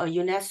also a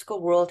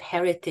UNESCO World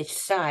Heritage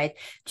Site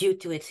due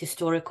to its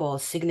historical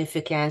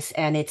significance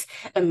and its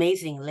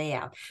amazing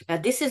layout. Now,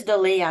 this is the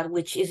layout,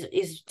 which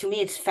is to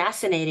me, it's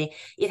fascinating.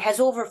 It has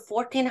over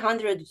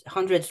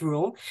 1400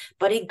 room,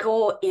 but it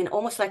go in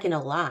almost like in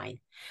a line.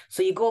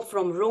 So you go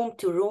from room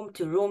to room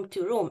to room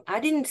to room. I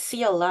didn't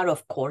see a lot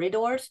of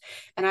corridors,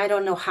 and I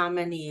don't know how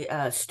many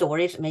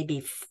stories, maybe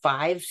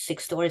 5,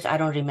 6 stories. I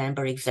don't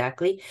remember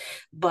exactly,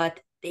 but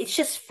it's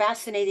just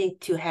fascinating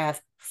to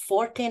have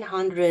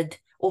 1,400,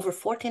 over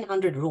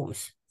 1,400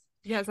 rooms.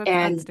 Yes, that's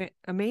And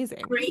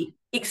amazing. great.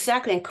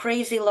 Exactly, and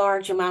crazy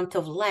large amount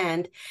of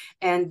land.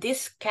 And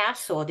this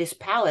castle, this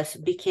palace,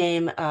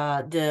 became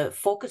the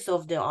focus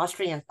of the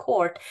Austrian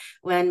court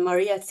when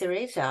Maria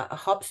Theresa, a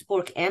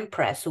Habsburg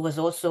empress, who was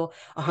also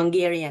a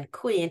Hungarian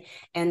queen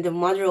and the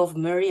mother of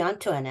Marie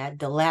Antoinette,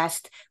 the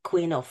last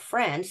queen of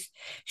France,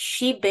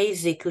 she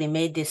basically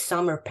made this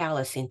summer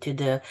palace into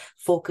the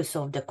focus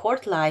of the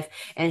court life.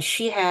 And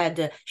she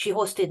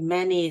hosted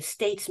many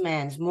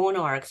statesmen,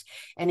 monarchs,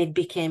 and it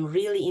became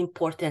really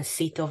important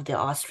seat of the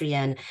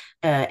Austrian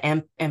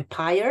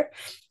empire.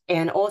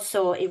 And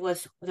also, it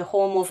was the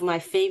home of my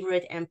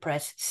favorite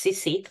empress,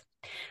 Sissi,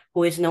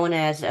 who is known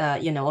as,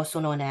 also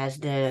known as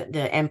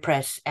the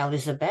Empress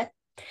Elizabeth.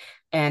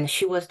 And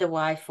she was the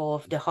wife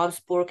of the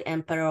Habsburg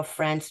Emperor of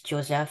France,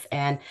 Joseph.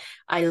 And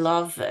I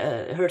love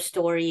her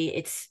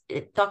story.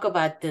 Talk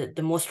about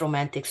the most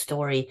romantic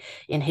story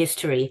in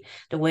history,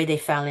 the way they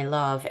fell in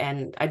love.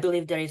 And I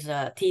believe there is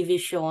a TV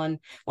show on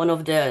one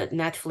of the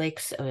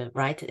Netflix,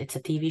 right? It's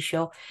a TV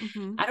show.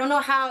 Hmm. I don't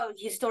know how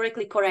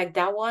historically correct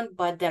that one,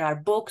 but there are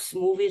books,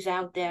 movies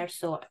out there.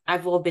 So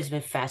I've always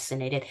been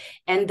fascinated.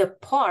 And the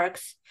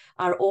parks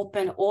are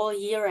open all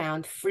year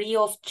round, free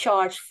of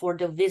charge for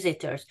the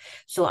visitors.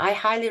 So I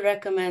highly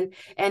recommend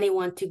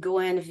anyone to go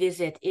and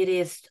visit. It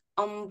is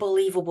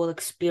unbelievable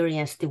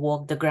experience to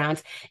walk the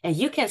grounds, and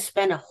you can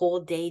spend a whole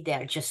day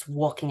there just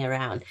walking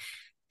around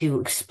to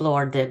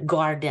explore the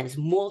gardens,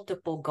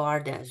 multiple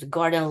gardens,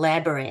 garden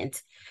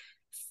labyrinth.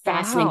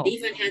 Fascinating. They Wow.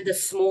 even had the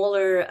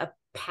smaller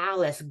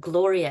palace,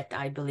 Gloriette,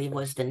 I believe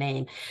was the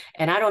name.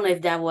 And I don't know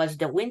if that was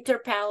the winter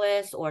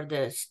palace or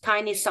the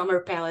tiny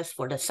summer palace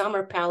for the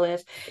summer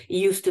palace. It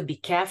used to be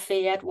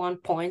cafe at one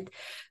point.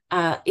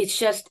 It's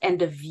just, and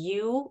the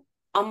view,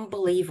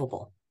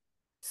 unbelievable.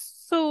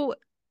 So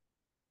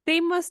they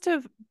must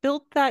have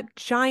built that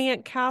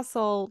giant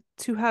castle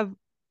to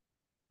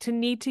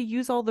need to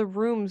use all the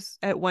rooms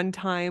at one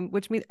time,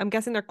 which means I'm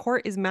guessing their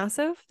court is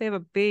massive. They have a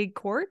big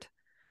court.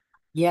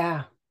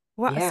 Yeah,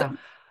 Wow. So, yeah.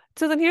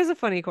 so then here's a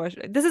funny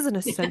question. This is an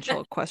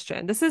essential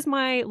question. This is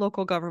my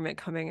local government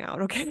coming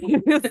out. Okay.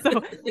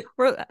 So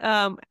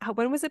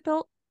when was it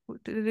built?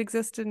 Did it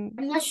exist in?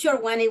 I'm not sure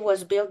when it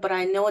was built, but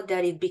I know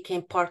that it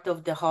became part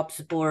of the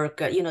Habsburg,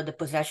 the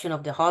possession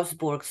of the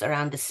Habsburgs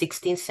around the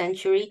 16th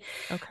century.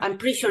 Okay. I'm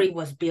pretty sure it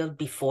was built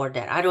before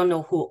that. I don't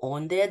know who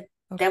owned it.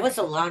 There Okay. was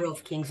a lot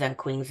of kings and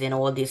queens in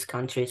all these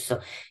countries, so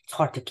it's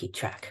hard to keep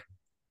track.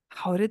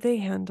 How did they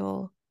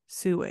handle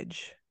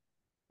sewage?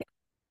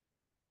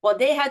 Well,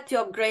 they had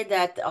to upgrade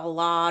that a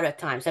lot of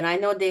times, and I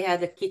know they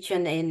had a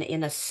kitchen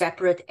in a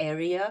separate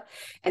area,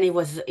 and it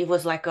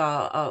was like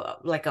a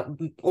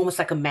almost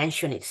like a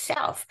mansion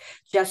itself,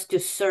 just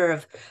to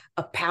serve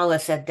a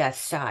palace at that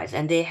size.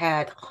 And they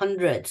had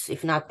hundreds,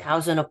 if not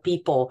thousands, of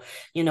people,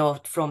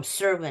 from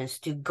servants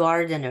to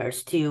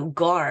gardeners to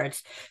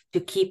guards to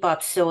keep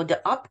up. So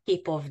the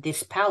upkeep of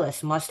this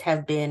palace must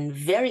have been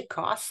very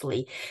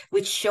costly,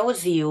 which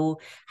shows you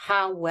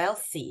how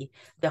wealthy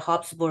the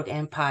Habsburg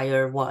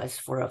Empire was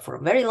for a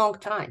very long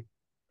time.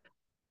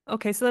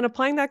 Okay, so then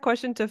applying that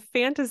question to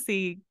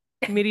fantasy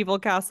medieval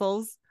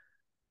castles,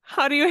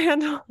 how do you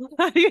handle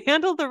how do you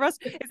handle the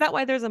rest? Is that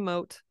why there's a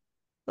moat?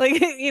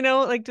 Like,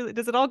 like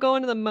does it all go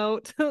into the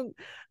moat? Yeah,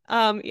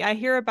 I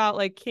hear about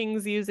like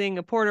kings using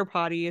a porter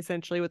potty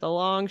essentially with a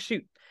long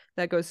chute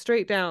that goes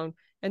straight down.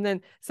 And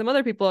then some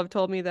other people have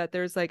told me that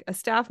there's like a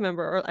staff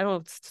member or I don't know,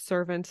 if it's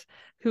servant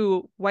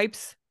who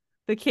wipes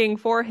the king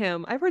for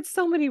him. I've heard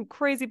so many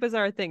crazy,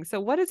 bizarre things. So,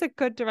 what is a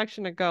good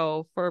direction to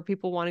go for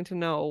people wanting to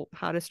know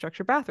how to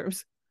structure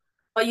bathrooms?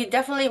 Well, you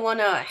definitely want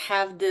to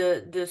have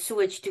the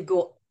sewage to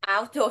go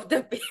out of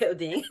the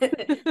building,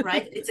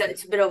 right? It's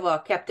a bit of a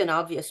Captain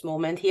Obvious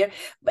moment here,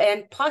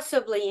 and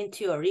possibly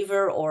into a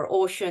river or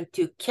ocean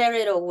to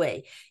carry it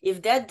away.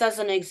 If that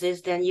doesn't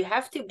exist, then you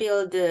have to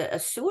build a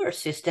sewer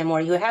system,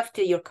 or your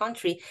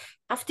country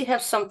have to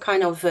have some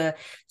kind of a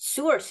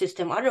sewer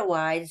system.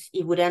 Otherwise,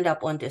 it would end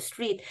up on the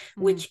street,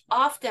 Mm. which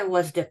often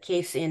was the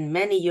case in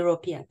many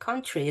European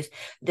countries,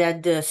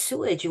 that the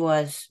sewage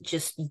was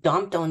just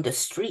dumped on the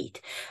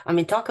street. I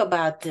mean, talk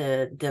about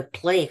the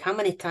plague. How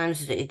many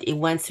times it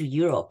went through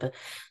Europe,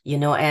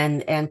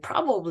 and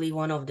probably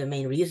one of the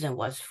main reason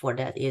was for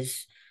that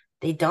is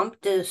they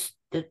dumped the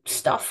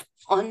stuff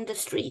on the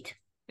street.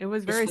 It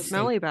was very Disgusting.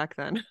 smelly back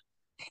then.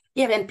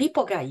 Yeah, and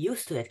people got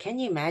used to it. Can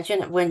you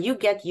imagine when you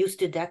get used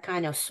to that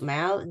kind of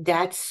smell?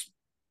 That's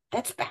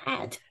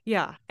bad.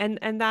 Yeah,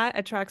 and that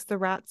attracts the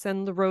rats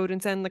and the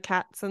rodents and the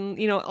cats and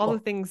all the Oh,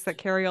 things that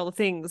carry all the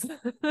things.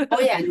 oh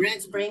yeah, and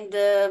rats bring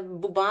the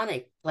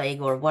bubonic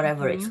plague or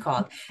whatever it's Hmm.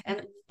 called.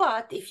 And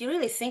but if you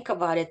really think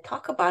about it,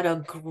 talk about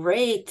a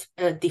great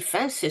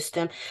defense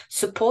system.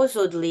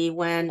 Supposedly,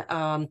 when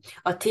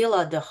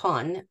Attila the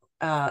Hun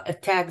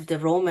attacked the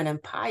Roman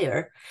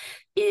Empire,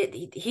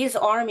 his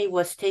army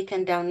was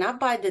taken down not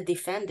by the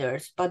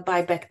defenders, but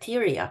by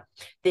bacteria.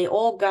 They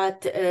all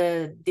got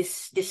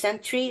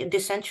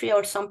dysentery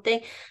or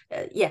something.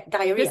 Yeah,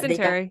 diarrhea. They died.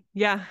 Dysentery.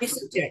 Yeah.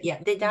 Dysentery. Yeah,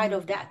 they died Mhm.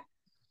 of that.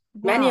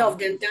 Many of Wow.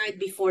 them died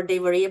before they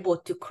were able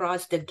to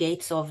cross the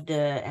gates of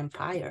the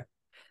empire.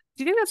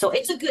 Do you think So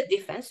that's it's a good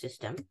defense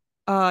system.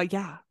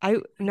 yeah, I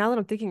now that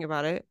I'm thinking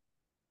about it,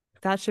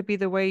 that should be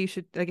the way you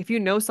should like if you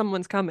know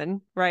someone's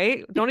coming,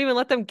 right? Don't even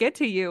let them get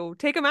to you.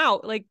 Take them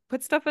out. Like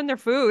put stuff in their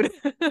food.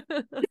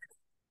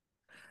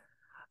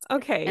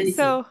 Okay,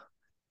 Anything.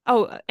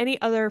 so any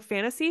other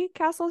fantasy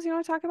castles you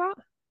want to talk about?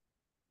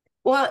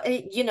 Well,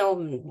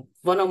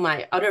 one of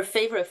my other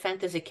favorite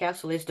fantasy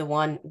castle is the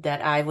one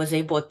that I was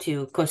able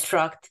to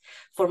construct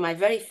for my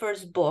very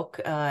first book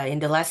in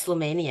the Last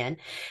Lumanian.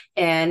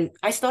 And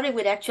I started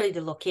with actually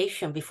the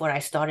location before I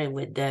started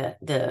with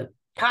the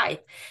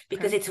type,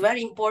 because Okay. it's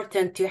very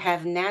important to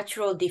have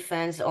natural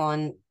defense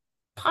on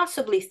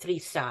possibly three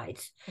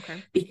sides.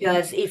 Okay.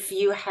 Because if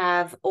you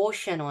have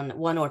ocean on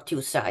one or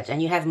two sides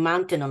and you have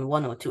mountain on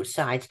one or two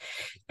sides,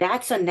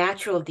 that's a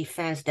natural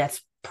defense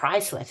that's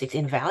priceless. It's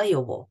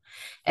invaluable.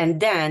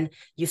 And then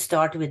you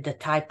start with the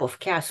type of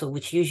castle,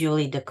 which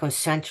usually the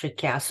concentric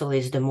castle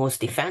is the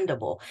most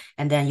defendable.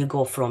 And then you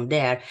go from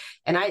there.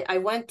 And I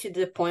went to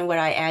the point where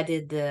I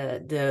added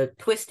the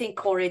twisting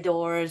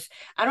corridors.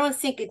 I don't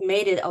think it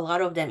made it a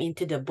lot of them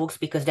into the books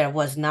because there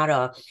was not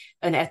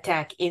an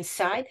attack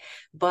inside.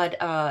 But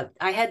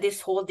I had this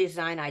whole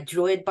design. I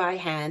drew it by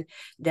hand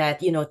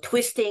that,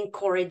 twisting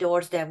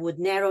corridors that would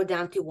narrow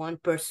down to one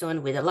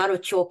person with a lot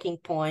of choking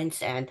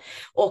points and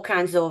all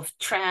kinds of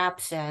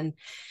traps. And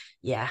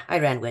yeah, I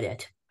ran with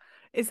it.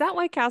 Is that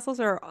why castles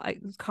are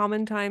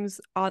common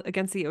times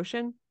against the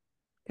ocean?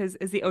 Because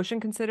is the ocean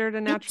considered a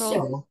I think natural?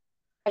 so.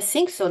 I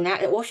think so. Now,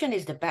 the ocean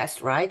is the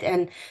best, right?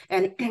 And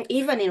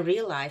even in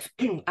real life,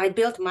 I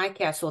built my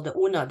castle, the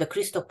Una, the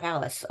Crystal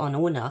Palace on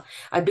Una.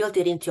 I built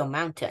it into a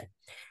mountain.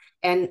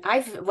 And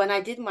when I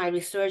did my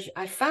research,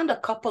 I found a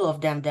couple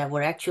of them that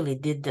were actually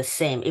did the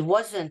same. It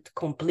wasn't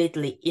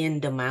completely in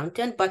the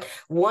mountain, but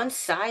one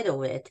side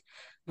of it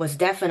was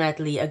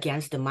definitely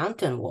against the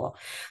mountain wall.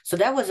 So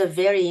that was a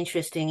very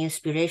interesting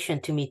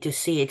inspiration to me to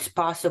see it's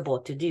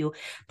possible to do.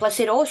 Plus,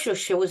 it also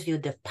shows you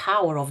the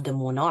power of the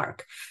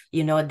monarch,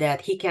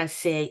 that he can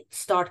say,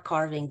 start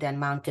carving that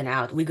mountain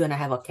out. We're going to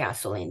have a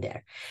castle in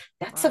there.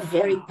 That's a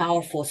very Wow.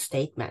 powerful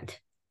statement.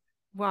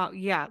 Wow,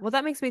 yeah. Well,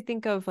 that makes me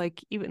think of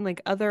like even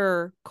like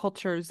other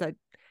cultures that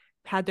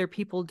had their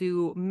people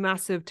do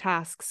massive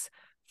tasks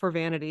for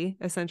vanity,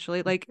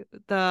 essentially. Like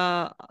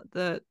the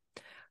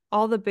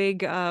all the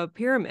big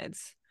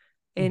pyramids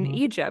in Mhm.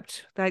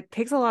 Egypt. That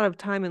takes a lot of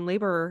time and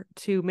labor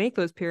to make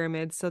those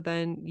pyramids. So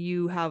then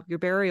you have your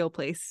burial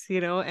place,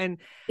 and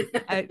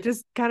it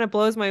just kind of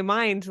blows my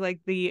mind, like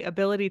the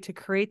ability to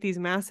create these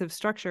massive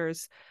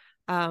structures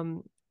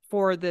um,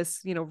 for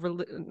this,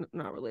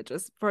 not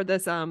religious, for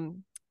this,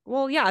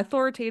 well, yeah,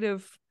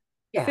 authoritative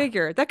Yeah,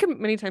 figure that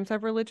can many times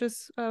have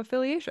religious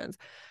affiliations.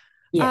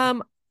 yeah.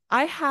 Um,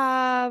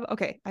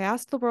 okay, I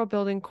asked the world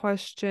building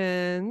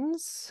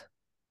questions.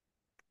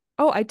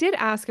 Oh, I did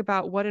ask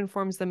about what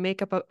informs the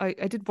makeup of, I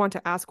did want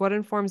to ask what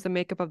informs the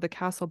makeup of the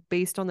castle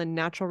based on the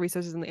natural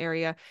resources in the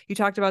area. You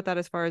talked about that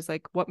as far as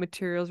like what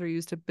materials are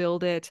used to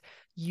build it,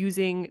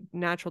 using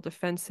natural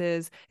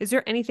defenses. Is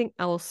there anything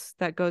else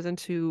that goes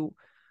into,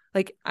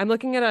 like, I'm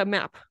looking at a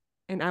map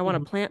and I want to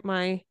Mhm. plant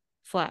my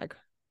flag.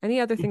 Any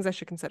other things I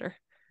should consider?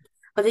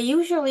 But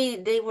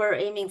they were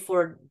aiming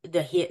for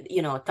the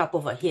hill, top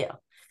of a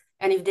hill.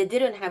 And if they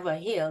didn't have a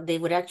hill, they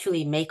would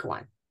actually make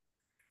one.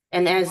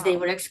 And as they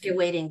Wow. were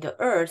excavating the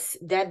earth,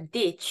 that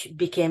ditch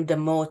became the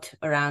moat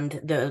around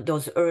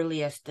those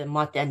earliest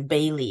Mott and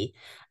Bailey,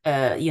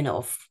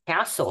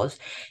 castles.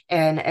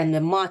 And the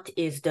moat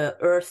is the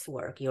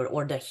earthwork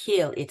or the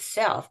hill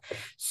itself.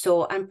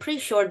 So I'm pretty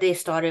sure they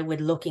started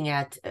with looking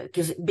at,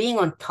 because being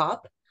on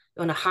top,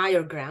 on a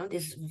higher ground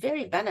is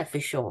very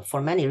beneficial for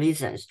many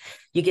reasons.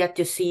 You get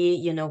to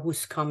see,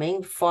 who's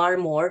coming far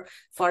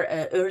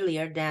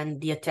earlier than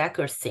the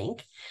attackers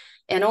think.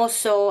 And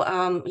also,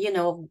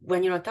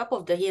 when you're on top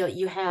of the hill,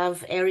 you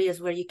have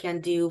areas where you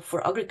can do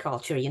for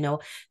agriculture,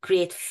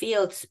 create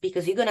fields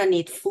because you're going to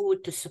need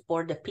food to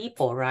support the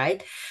people,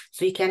 right?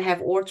 So you can have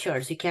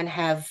orchards, you can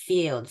have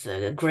fields,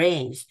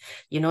 grains.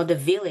 The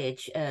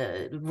village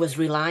was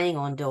relying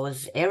on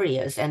those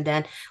areas. And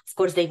then, of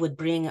course, they would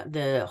bring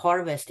the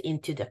harvest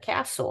into the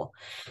castle.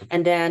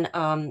 And then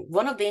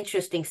one of the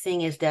interesting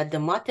things is that the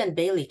Mott and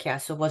Bailey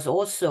castle was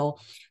also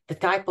the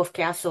type of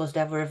castles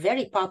that were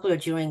very popular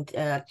during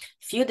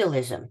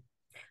feudalism,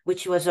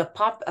 which was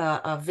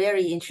a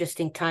very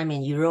interesting time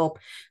in Europe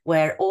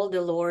where all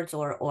the lords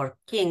or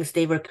kings,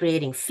 they were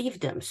creating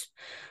fiefdoms,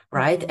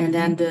 right? Mhm. And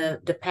then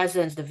the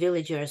peasants, the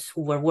villagers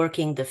who were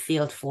working the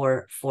field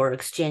for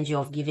exchange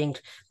of giving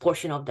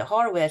portion of the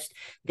harvest,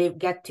 they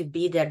get to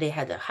be there. They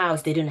had a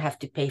house. They didn't have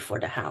to pay for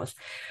the house.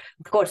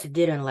 Of course, it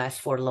didn't last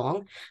for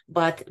long,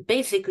 but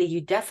basically you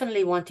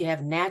definitely want to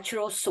have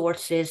natural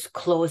sources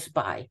close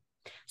by.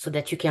 so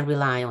that you can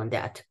rely on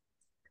that.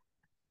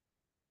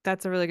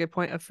 That's a really good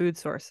point. A food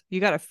source. You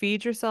got to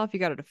feed yourself. You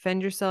got to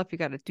defend yourself. You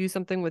got to do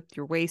something with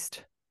your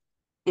waste.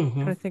 Hmm.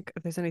 Trying to think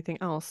if there's anything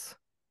else.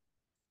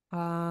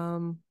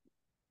 Um,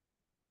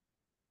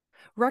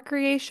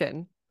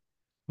 recreation.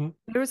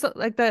 There was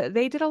like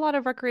they did a lot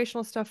of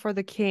recreational stuff for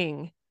the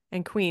king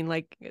and queen.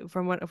 Like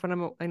from what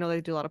when I know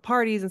they do a lot of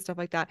parties and stuff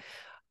like that.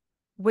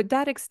 Would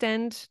that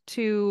extend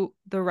to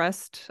the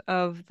rest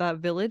of the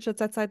village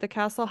that's outside the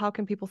castle? How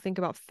can people think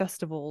about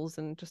festivals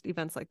and just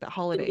events like that,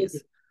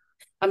 holidays?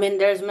 I mean,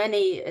 there's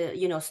many,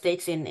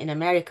 states in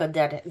America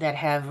that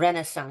have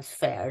Renaissance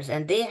fairs,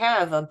 and they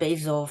have a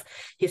base of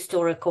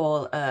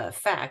historical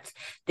facts.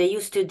 They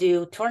used to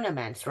do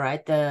tournaments,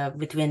 right,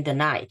 between the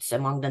knights,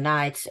 among the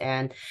knights,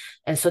 and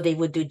so they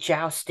would do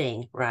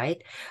jousting,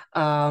 right?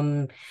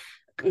 Um,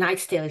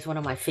 Knight's Tale is one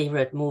of my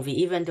favorite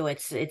movie, even though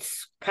it's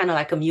kind of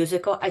like a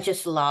musical. I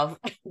just love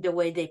the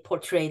way they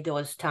portray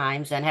those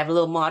times and have a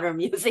little modern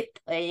music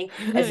playing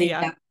as if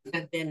Yeah. that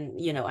had been,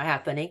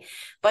 happening.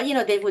 But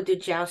they would do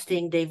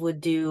jousting, they would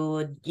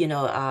do,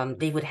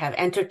 they would have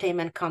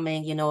entertainment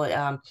coming,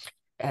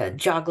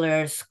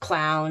 jugglers,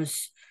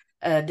 clowns,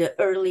 the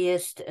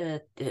earliest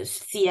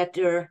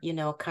theater,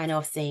 kind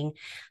of thing.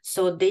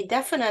 So they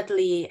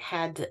definitely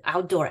had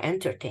outdoor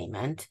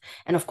entertainment.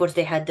 And of course,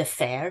 they had the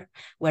fair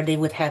where they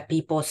would have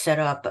people set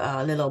up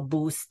a little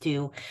booth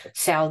to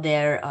sell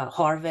their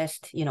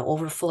harvest,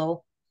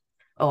 overflow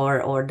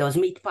or those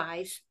meat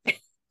pies,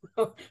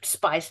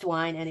 spiced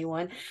wine,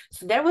 anyone.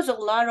 So there was a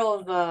lot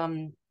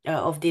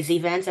of these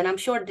events, and I'm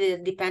sure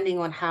depending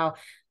on how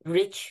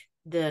rich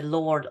the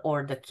lord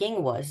or the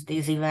king was,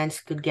 these events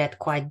could get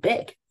quite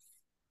big.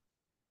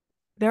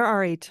 There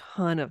are a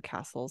ton of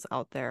castles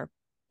out there,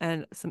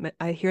 and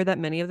I hear that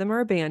many of them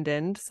are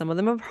abandoned. Some of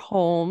them have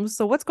homes.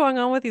 So what's going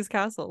on with these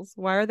castles?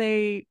 Why are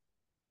they?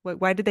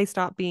 Why did they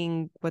stop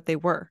being what they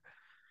were?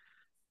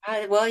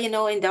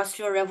 Well,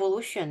 industrial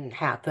revolution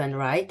happened,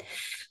 right?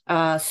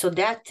 So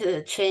that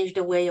changed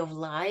the way of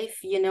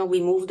life.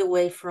 We moved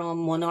away from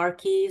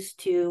monarchies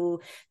to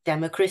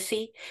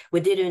democracy.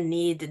 We didn't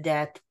need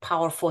that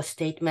powerful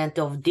statement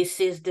of this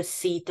is the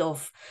seat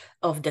of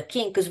the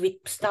king because we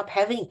stopped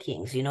having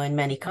kings, in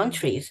many Mm.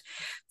 countries.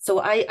 So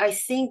I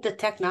think the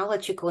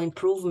technological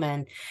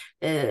improvement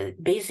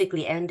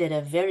basically ended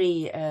a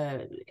very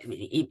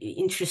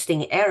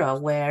interesting era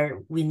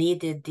where we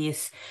needed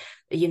this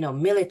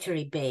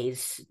military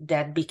base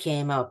that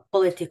became a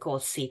political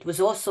seat. It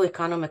was also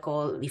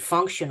economically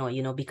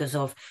functional, because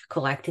of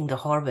collecting the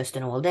harvest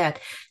and all that,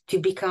 to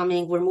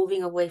becoming, we're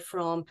moving away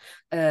from,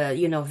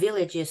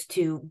 villages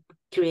to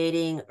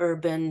creating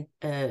urban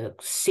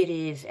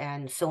cities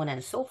and so on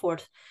and so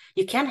forth.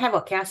 You can't have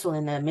a castle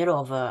in the middle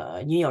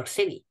of New York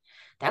City.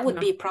 That would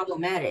No. be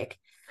problematic.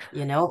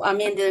 I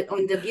mean,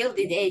 on the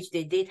Gilded Age,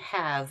 they did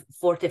have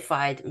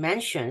fortified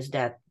mansions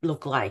that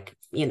look like,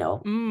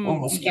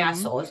 almost Mm-hmm.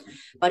 castles.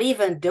 But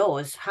even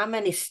those, how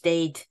many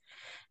stayed,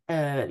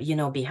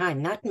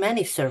 behind? Not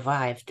many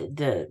survived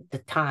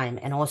the time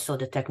and also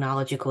the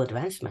technological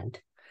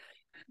advancement.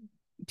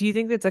 Do you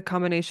think that's a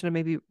combination of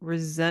maybe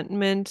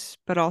resentment,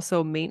 but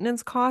also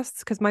maintenance costs?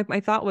 Because my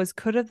thought was,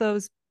 could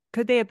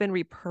they have been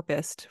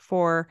repurposed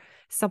for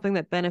something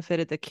that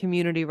benefited the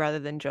community rather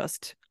than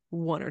just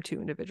one or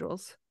two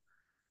individuals?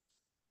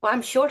 Well,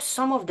 I'm sure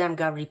some of them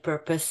got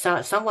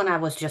repurposed. Someone I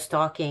was just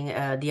talking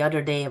the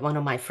other day, one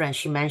of my friends,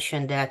 she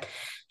mentioned that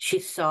she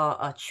saw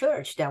a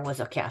church that was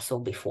a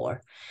castle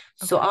before.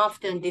 So Okay.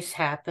 often this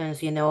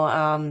happens,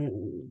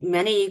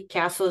 many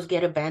castles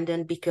get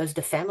abandoned because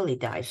the family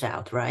dies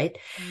out, right?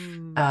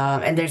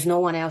 Mm. And there's no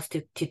one else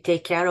to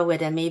take care of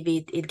it, and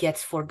maybe it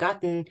gets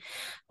forgotten,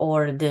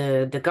 or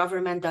the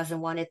government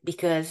doesn't want it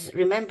because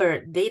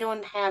remember they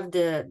don't have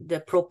the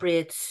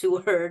appropriate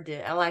sewer,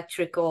 the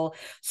electrical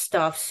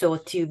stuff. So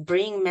to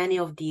bring many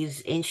of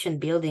these ancient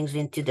buildings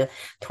into the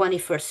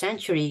 21st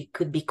century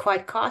could be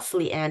quite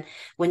costly. And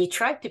when you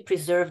try to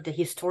preserve the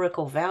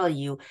historical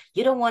value,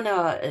 you don't want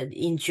to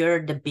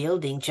injure the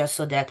building just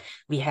so that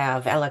we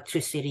have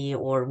electricity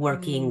or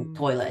working Mm.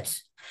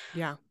 toilets.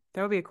 Yeah,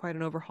 that would be quite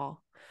an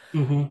overhaul.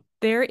 Hmm.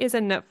 There is a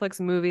Netflix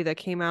movie that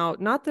came out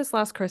not this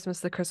last Christmas,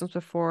 the Christmas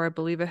before. I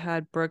believe it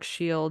had Brooke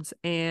Shields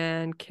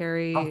and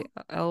Carrie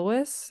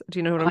Elwes. Do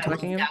you know what Oh, I'm I love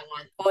talking about? that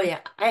one. Oh yeah,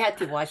 I had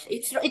to watch.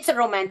 It's a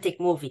romantic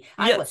movie.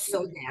 I Yes. was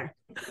so there.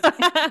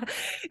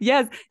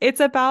 Yes, it's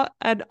about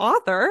an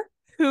author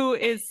who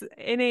is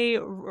in a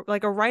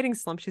like a writing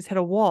slump. She's hit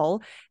a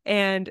wall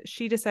and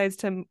she decides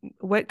to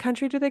what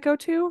country do they go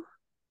to?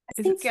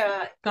 I Is it think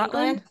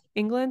Scotland?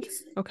 England. England?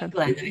 It's Okay.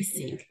 England, I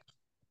think.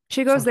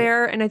 She goes Something.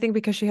 there, and I think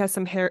because she has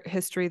some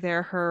history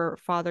there, her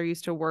father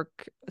used to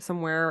work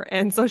somewhere,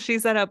 and so she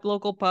set up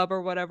local pub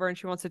or whatever, and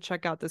she wants to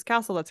check out this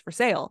castle that's for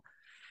sale.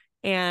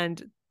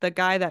 And the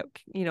guy that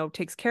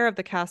takes care of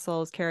the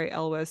castle is Carrie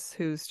Elwes,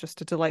 who's just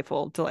a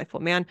delightful,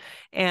 delightful man,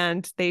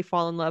 and they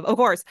fall in love, of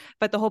course.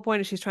 But the whole point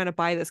is she's trying to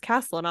buy this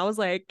castle, and I was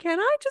like, can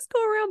I just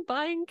go around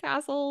buying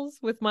castles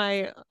with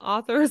my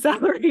author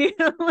salary?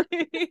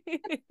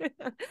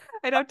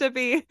 I'd have to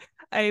be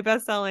a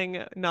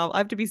best-selling novel. I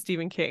have to be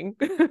Stephen King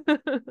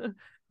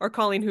or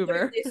Colleen Put it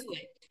Hoover. this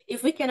way.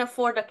 If we can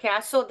afford a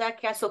castle,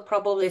 that castle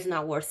probably is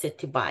not worth it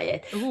to buy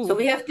it. So Ooh,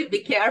 we have to be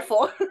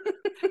careful.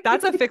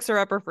 that's a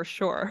fixer-upper for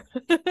sure.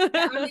 Yeah,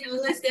 I mean,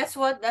 unless that's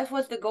what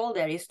the goal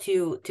there is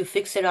to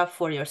fix it up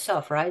for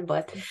yourself, right?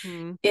 But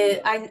Mhm.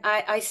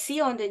 I see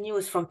on the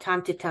news from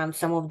time to time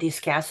some of these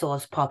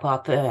castles pop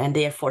up and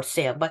they're for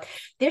sale, but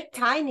they're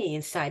tiny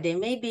inside. They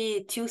may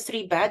be two,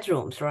 three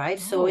bedrooms, right?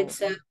 So Oh.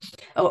 it's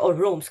or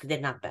rooms. They're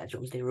not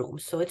bedrooms, they're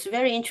rooms. So it's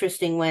very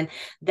interesting when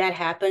that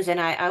happens. And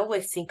I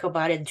always think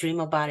about it, dream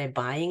about it,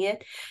 buying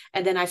it,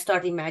 and then I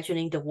start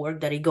imagining the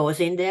work that it goes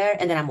in there,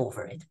 and then I'm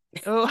over it.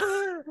 Oh.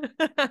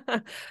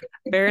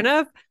 Fair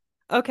enough.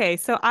 Okay,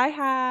 so I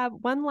have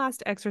one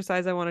last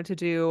exercise I wanted to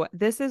do.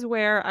 This is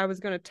where I was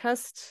going to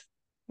test,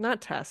 not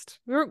test.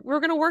 We're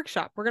going to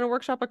workshop. We're going to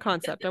workshop a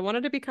concept. I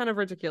wanted to be kind of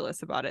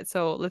ridiculous about it.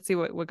 So let's see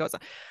what goes on.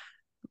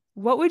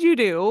 What would you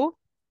do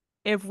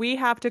if we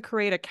have to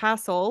create a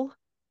castle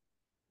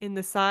in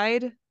the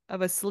side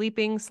of a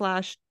sleeping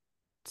slash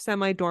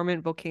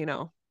semi-dormant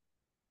volcano?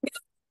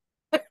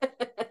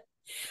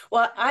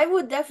 Well, I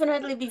would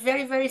definitely be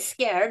very, very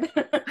scared.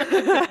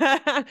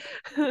 I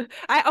okay,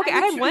 I I would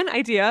had try. one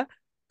idea.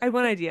 I had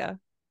one idea.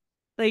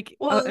 Like,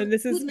 Well, and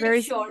this would is make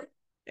very sure.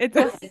 it's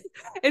Go ahead.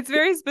 it's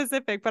very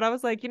specific, but I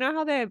was like, you know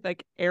how they have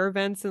like air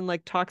vents and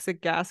like toxic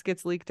gas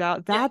gets leaked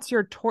out? Yeah, That's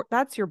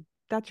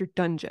your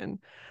dungeon.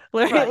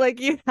 Like right. like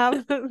you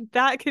have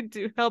that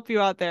could help you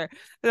out there.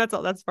 That's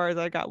all that's as far as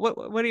I got. What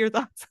are your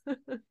thoughts?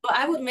 Well,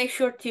 I would make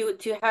sure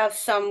to have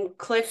some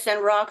cliffs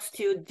and rocks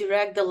to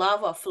direct the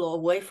lava flow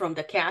away from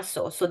the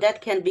castle. So that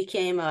can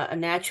become a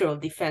natural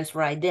defense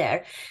right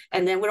there.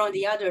 And then we're on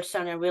the other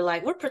side and we're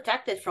like, we're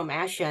protected from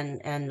ash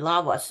and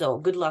lava. So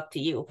good luck to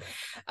you.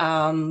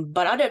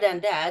 But other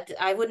than that,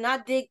 I would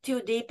not dig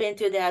too deep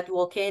into that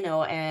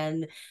volcano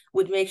and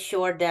would make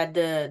sure that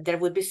there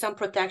would be some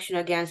protection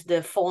against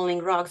the falling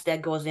rocks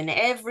that goes in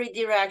every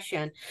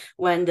direction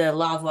when the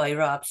lava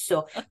erupts.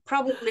 So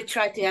probably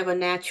try to have a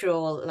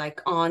natural like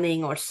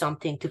awning or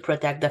something to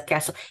protect the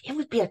castle. It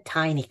would be a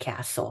tiny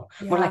castle,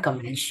 more Yeah. like a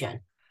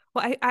mansion.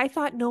 Well, I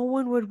thought no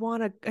one would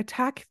want to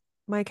attack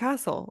my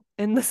castle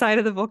in the side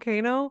of the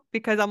volcano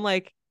because I'm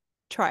like,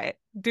 try it,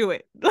 do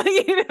it.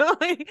 Like,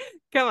 like,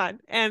 come on.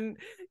 And,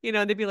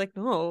 they'd be like,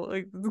 no,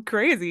 like, it's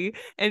crazy.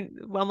 And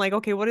I'm like,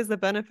 okay, what is the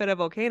benefit of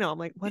volcano? I'm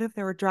like, what if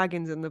there were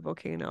dragons in the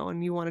volcano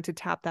and you wanted to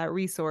tap that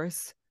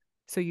resource?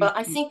 So Well,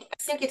 I think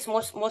it's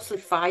mostly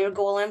fire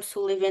golems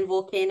who live in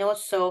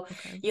volcanoes. So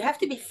okay. you have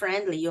to be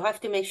friendly. You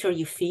have to make sure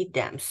you feed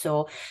them.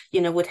 So,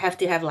 would have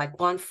to have like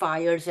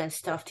bonfires and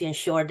stuff to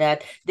ensure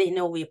that they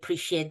know we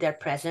appreciate their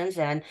presence.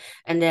 And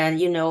then,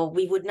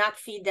 we would not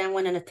feed them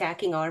when an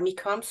attacking army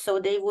comes, so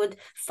they would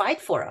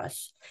fight for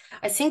us.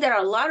 I think there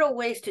are a lot of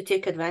ways to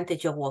take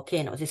advantage of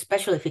volcanoes,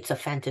 especially if it's a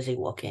fantasy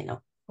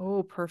volcano.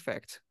 Oh,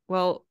 perfect.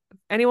 Well,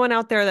 anyone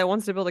out there that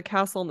wants to build a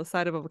castle on the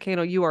side of a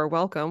volcano, you are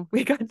welcome.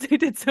 We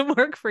did some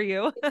work for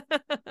you.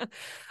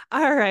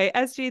 All right,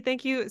 SG,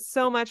 thank you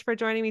so much for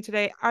joining me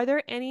today. Are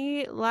there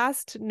any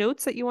last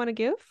notes that you want to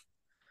give?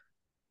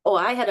 Oh,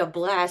 I had a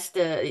blast,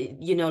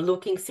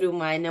 looking through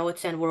my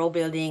notes and world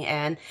building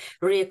and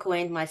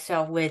reacquaint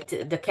myself with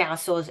the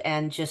castles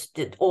and just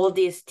all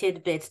these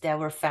tidbits that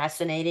were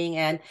fascinating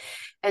and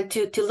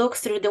to look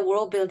through the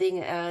world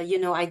building,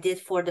 I did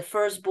for the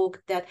first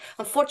book that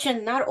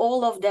unfortunately not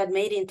all of that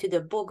made into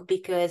the book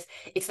because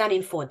it's not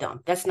info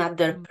dump. That's not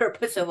the Mm.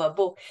 purpose of a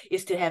book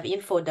is to have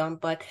info dump,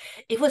 but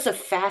it was a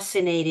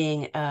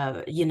fascinating,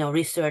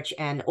 research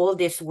and all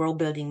these world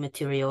building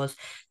materials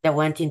that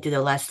went into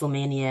the last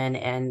Luminian,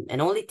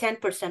 and only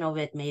 10% of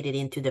it made it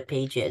into the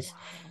pages.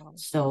 Wow.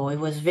 So it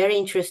was very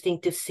interesting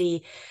to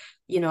see.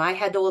 I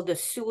had all the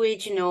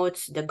sewage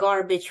notes, the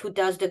garbage, who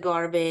does the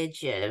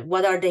garbage,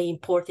 what are they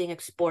importing,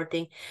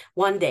 exporting.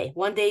 One day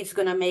it's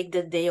going to make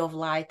the day of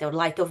light or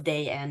light of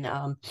day, and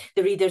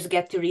the readers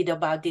get to read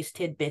about these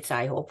tidbits,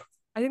 I hope.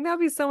 I think that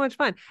would be so much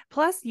fun.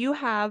 Plus, you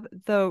have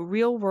the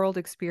real world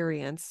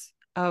experience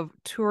of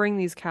touring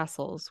these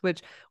castles,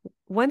 which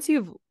once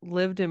you've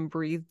lived and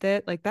breathed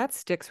it, like that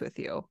sticks with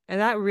you.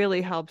 And that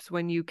really helps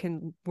when you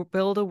can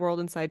build a world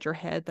inside your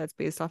head that's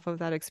based off of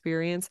that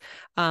experience.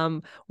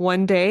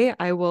 One day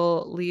I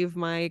will leave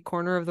my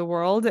corner of the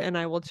world and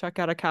I will check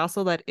out a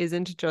castle that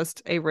isn't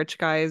just a rich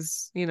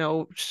guy's,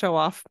 show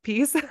off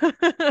piece.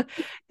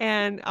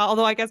 And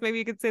although I guess maybe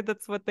you could say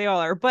that's what they all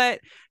are, but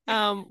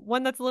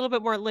one that's a little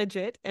bit more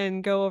legit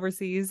and go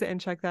overseas and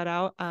check that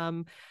out.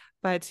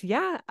 But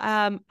yeah,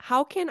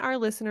 how can our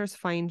listeners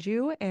find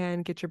you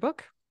and get your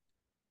book?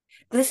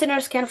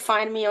 Listeners can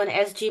find me on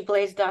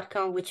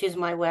sgblaze.com, which is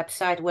my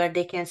website where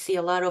they can see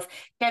a lot of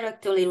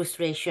character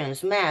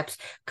illustrations, maps,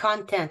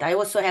 content. I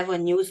also have a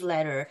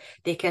newsletter.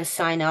 They can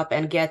sign up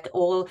and get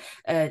all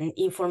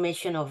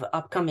information of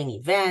upcoming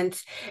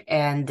events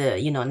and,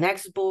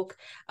 next book.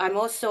 I'm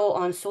also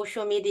on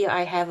social media.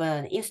 I have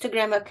an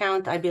Instagram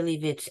account. I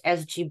believe it's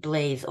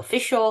sgblaze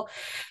official.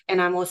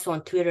 And I'm also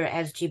on Twitter,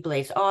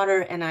 sgblaze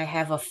author. And I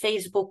have a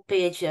Facebook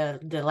page,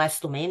 The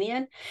Last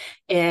Lumanian.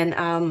 And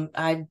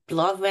I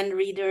love when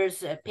readers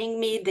ping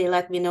me. They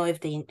let me know if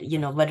they,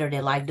 whether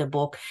they like the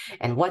book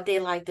and what they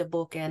like the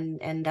book.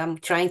 And I'm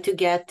trying to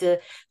get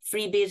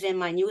freebies in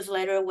my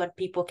newsletter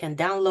where people can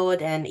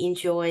download and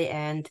enjoy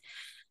and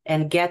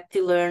get to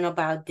learn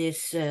about this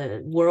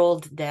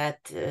world that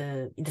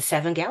the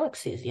seven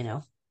galaxies,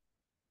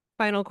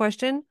 Final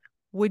question.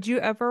 Would you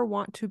ever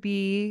want to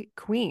be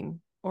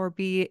queen or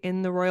be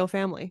in the royal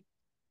family?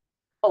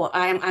 Oh,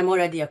 I'm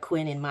already a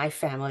queen in my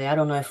family. I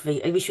don't know if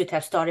we should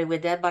have started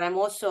with that, but I'm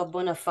also a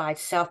bona fide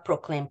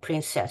self-proclaimed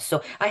princess.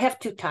 So I have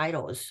two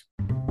titles.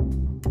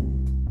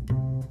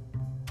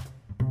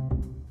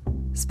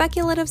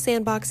 Speculative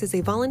Sandbox is a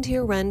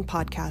volunteer-run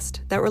podcast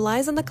that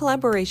relies on the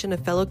collaboration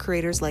of fellow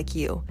creators like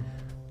you.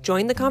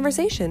 Join the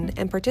conversation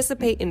and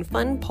participate in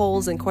fun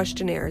polls and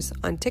questionnaires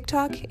on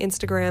TikTok,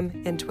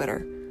 Instagram, and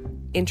Twitter.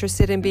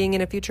 Interested in being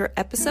in a future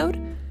episode?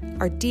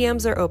 Our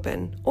DMs are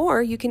open,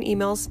 or you can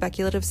email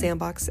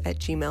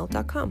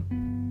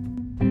speculativesandbox@gmail.com.